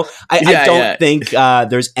 Yeah. I don't think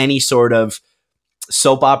there's any sort of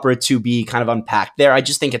soap opera to be kind of unpacked there. I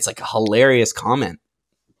just think it's a hilarious comment.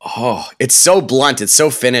 Oh, it's so blunt. It's so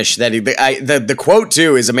Finnish that the quote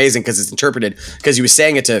too is amazing because it's interpreted because he was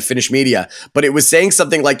saying it to Finnish media, but it was saying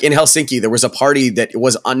something like in Helsinki, there was a party that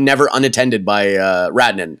was never unattended by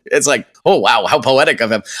Rantanen. It's like, oh, wow, how poetic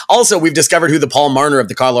of him. Also, we've discovered who the Paul Marner of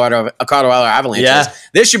the Colorado Avalanche is.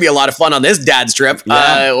 This should be a lot of fun on this dad's trip.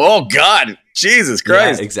 Yeah. Oh, God. Jesus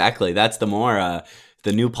Christ. Yeah, exactly. That's the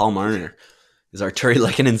new Paul Marner is Artturi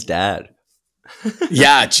Lehkonen's dad.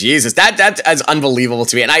 Yeah, Jesus, that is unbelievable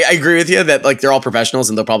to me, and I agree with you that they're all professionals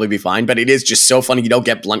and they'll probably be fine. But it is just so funny you don't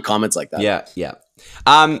get blunt comments like that. Yeah.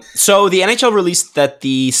 So the NHL released that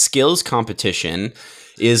the skills competition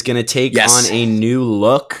is going to take on a new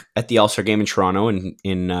look at the All-Star Game in Toronto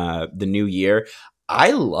in the new year.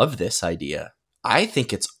 I love this idea. I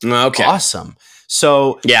think it's awesome.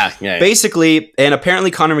 So basically, and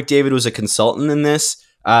apparently Connor McDavid was a consultant in this.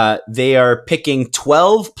 They are picking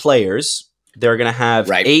 12 players. They're going to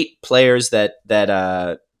have 8 players that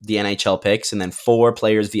the NHL picks, and then 4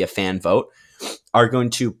 players via fan vote are going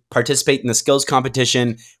to participate in the skills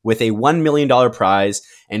competition with a $1 million prize.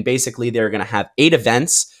 And basically, they're going to have 8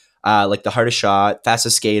 events, like the hardest shot,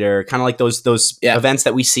 fastest skater, kind of like those events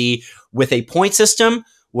that we see with a point system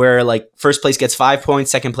where first place gets 5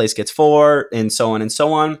 points, second place gets 4, and so on and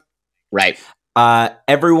so on. Right.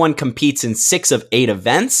 Everyone competes in 6 of 8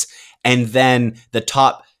 events, and then the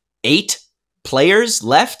top 8 players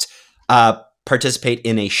left participate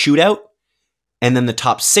in a shootout, and then the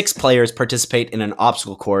top 6 players participate in an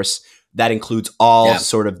obstacle course that includes all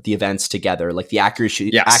sort of the events together. The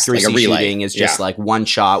accuracy shooting is just one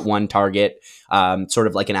shot, one target, sort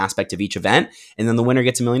of like an aspect of each event, and then the winner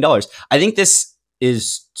gets $1 million. I think this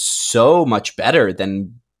is so much better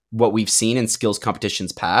than what we've seen in skills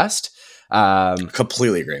competitions past.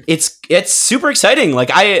 Completely agree. It's super exciting.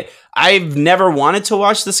 I've never wanted to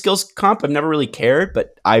watch the skills comp. I've never really cared,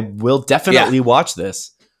 but I will definitely watch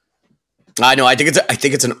this. I know. I think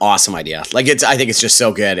it's an awesome idea. Like I think it's just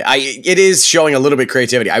so good. It is showing a little bit of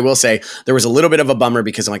creativity. I will say there was a little bit of a bummer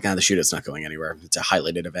because I'm like, the shootout's not going anywhere. It's a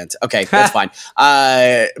highlighted event. Okay, that's fine.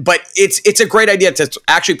 But it's a great idea to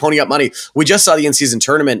actually pony up money. We just saw the in-season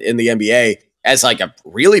tournament in the NBA as like a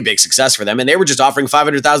really big success for them. And they were just offering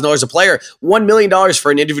 $500,000 a player, $1 million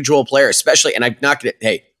for an individual player, especially. And I'm not going to,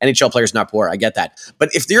 hey, NHL players not poor. I get that.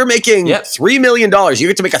 But if you're making $3 million, you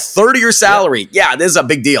get to make a third of your salary. Yeah, this is a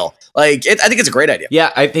big deal. Like, I think it's a great idea.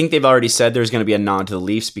 Yeah, I think they've already said there's going to be a nod to the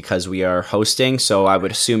Leafs because we are hosting. So I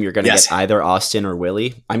would assume you're going to get either Austin or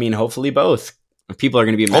Willie. I mean, hopefully both. People are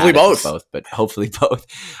going to be mad hopefully both, but hopefully both.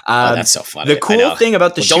 That's so funny. The cool thing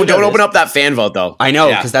about the shootout don't open up that fan vote though. I know,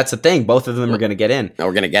 because that's the thing. Both of them are going to get in. No,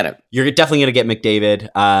 we're going to get it. You're definitely going to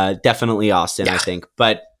get McDavid. Definitely Austin, I think.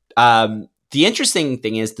 But the interesting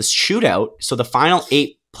thing is the shootout. So the final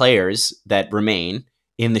 8 players that remain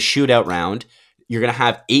in the shootout round, you're going to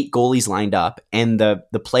have 8 goalies lined up, and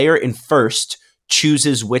the player in first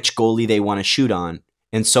chooses which goalie they want to shoot on.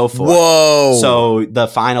 And so forth. Whoa! So the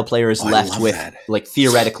final player is left with, like,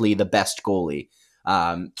 theoretically the best goalie.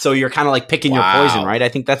 So you're kind of like picking your poison, right? I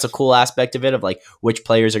think that's a cool aspect of it, of like which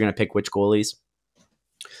players are going to pick which goalies.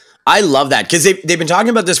 I love that because they've been talking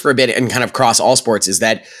about this for a bit and kind of across all sports is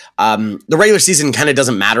that the regular season kind of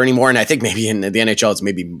doesn't matter anymore. And I think maybe in the NHL, it's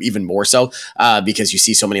maybe even more so because you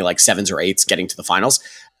see so many like 7s or 8s getting to the finals.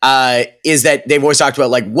 Is that they've always talked about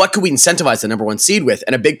like what could we incentivize the number 1 seed with,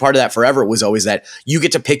 and a big part of that forever was always that you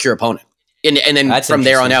get to pick your opponent, and then that's from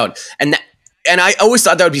there on out, and I always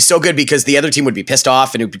thought that would be so good because the other team would be pissed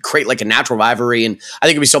off and it would create like a natural rivalry, and I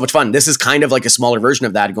think it'd be so much fun. This is kind of like a smaller version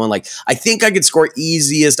of that, going like I think I could score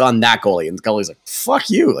easiest on that goalie, and the goalie's like fuck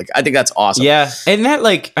you. Like I think that's awesome. Yeah, and that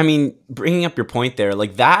like I mean bringing up your point there,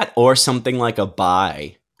 like that or something like a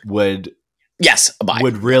bye would. Yes, a bye.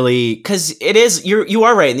 Would really, because it is, you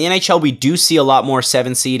are right. In the NHL, we do see a lot more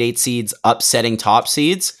 7 seed, 8 seeds upsetting top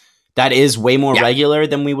seeds. That is way more regular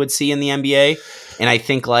than we would see in the NBA. And I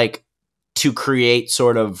think like to create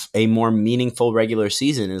sort of a more meaningful regular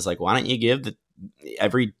season is like, why don't you give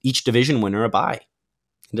each division winner a bye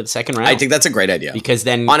into the second round? I think that's a great idea. Because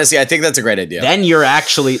then honestly, I think that's a great idea. Then you're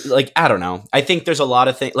actually like, I don't know. I think there's a lot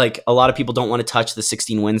of things, like a lot of people don't want to touch the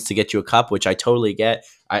 16 wins to get you a cup, which I totally get.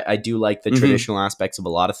 I do like the traditional aspects of a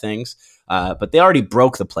lot of things, but they already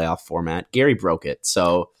broke the playoff format. Gary broke it.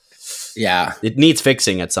 So yeah, it needs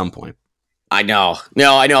fixing at some point. I know.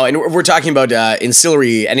 No, I know. And we're talking about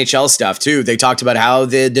ancillary NHL stuff too. They talked about how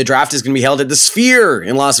the draft is going to be held at the Sphere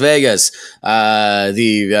in Las Vegas.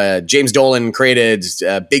 The James Dolan created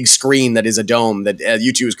big screen that is a dome that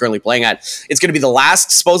U2 is currently playing at. It's going to be the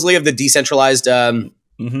last, supposedly, of the decentralized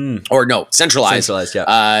or no, centralized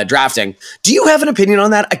drafting. Do you have an opinion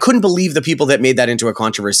on that? I couldn't believe the people that made that into a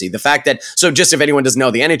controversy. The fact that, so just if anyone doesn't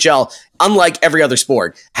know, the NHL, unlike every other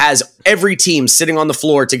sport, has every team sitting on the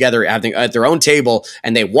floor together at their own table,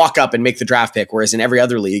 and they walk up and make the draft pick, whereas in every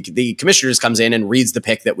other league, the commissioner just comes in and reads the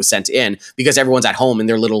pick that was sent in because everyone's at home in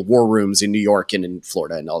their little war rooms in New York and in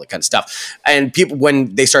Florida and all that kind of stuff. And people,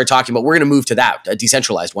 when they started talking about, we're going to move to that, a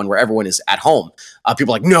decentralized one where everyone is at home,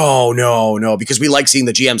 people are like, no, because we like seeing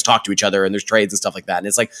the GMs talk to each other and there's trades and stuff like that. And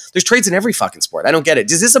it's like, there's trades in every fucking sport. I don't get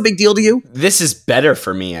it. Is this a big deal to you? This is better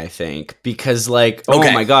for me, I think, because like, oh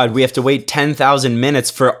my God, we have to wait 10,000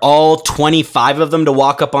 minutes for all 25 of them to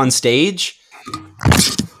walk up on stage.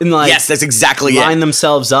 And like, yes, that's exactly line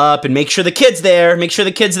themselves up and make sure the kid's there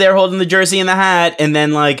holding the jersey and the hat. And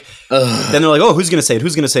then like, then they're like, oh, who's going to say it?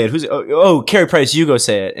 Who's, Carey Price, you go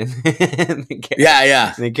say it. And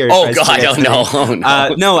yeah. Oh God,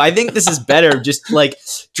 no. No, I think this is better. Just like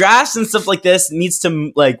drafts and stuff like this needs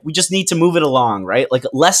to like, we just need to move it along, right? Like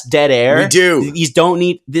less dead air. We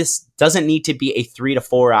do. This doesn't need to be a 3 to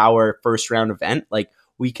 4 hour first round event. Like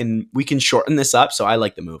we can shorten this up. So I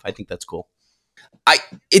like the move. I think that's cool.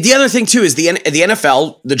 The other thing too is the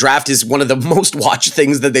NFL, the draft is one of the most watched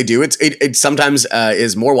things that they do. It sometimes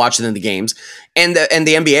is more watched than the games, and the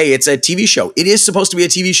NBA, it's a TV show. It is supposed to be a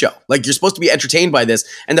TV show. Like you're supposed to be entertained by this,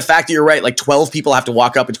 and the fact that you're right, like 12 people have to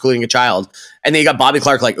walk up, including a child, and then you got Bobby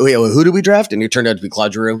Clark like, oh yeah, well, who did we draft? And it turned out to be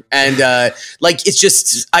Claude Giroux, and like it's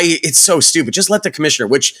just it's so stupid. Just let the commissioner,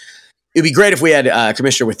 which. It'd be great if we had a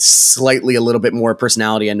commissioner with slightly a little bit more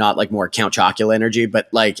personality and not like more Count Chocula energy. But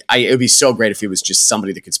like, it would be so great if he was just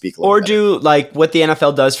somebody that could speak a little or better. Do like what the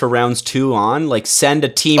NFL does for rounds 2 on, like send a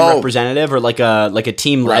team representative or like a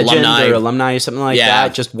team legend or alumni or something like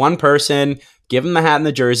that. Just one person, give them the hat and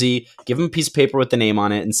the jersey, give them a piece of paper with the name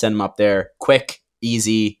on it and send them up there quick,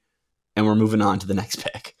 easy. And we're moving on to the next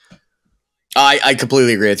pick. I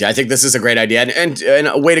completely agree with you. I think this is a great idea and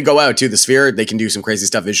a way to go out too. The Sphere, they can do some crazy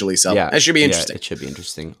stuff visually. So that should be interesting. It should be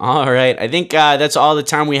interesting. All right. I think that's all the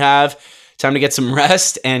time we have. Time to get some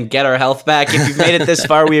rest and get our health back. If you've made it this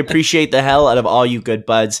far, we appreciate the hell out of all you good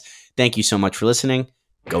buds. Thank you so much for listening.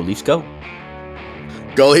 Go Leafs, go.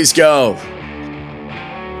 Go Leafs, go.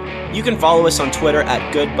 You can follow us on Twitter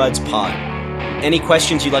at GoodBudsPod. Any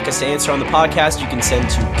questions you'd like us to answer on the podcast, you can send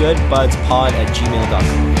to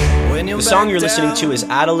goodbudspod@gmail.com. The song you're listening to is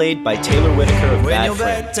Adelaide by Taylor Whitaker of Bad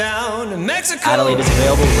Friend. Adelaide is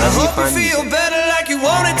available wherever you find music. Feel better like you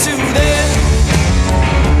wanted to then.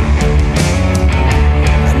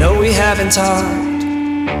 I know we haven't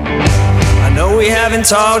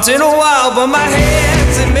talked in a while, but my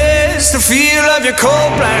hands have missed the feel of your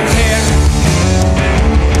cold black hair.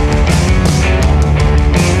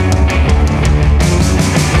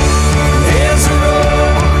 There's a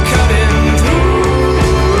road cutting through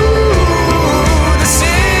the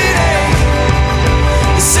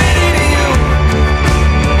city to you.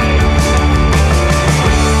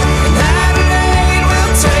 And Adelaide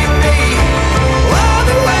will take me all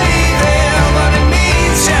the way there, but it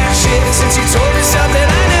means jack shit since you told yourself that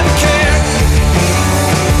I never cared.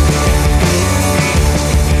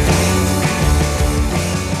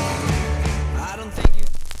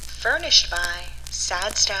 Furnished by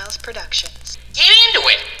Sad Styles Productions. Get into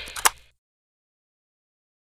it!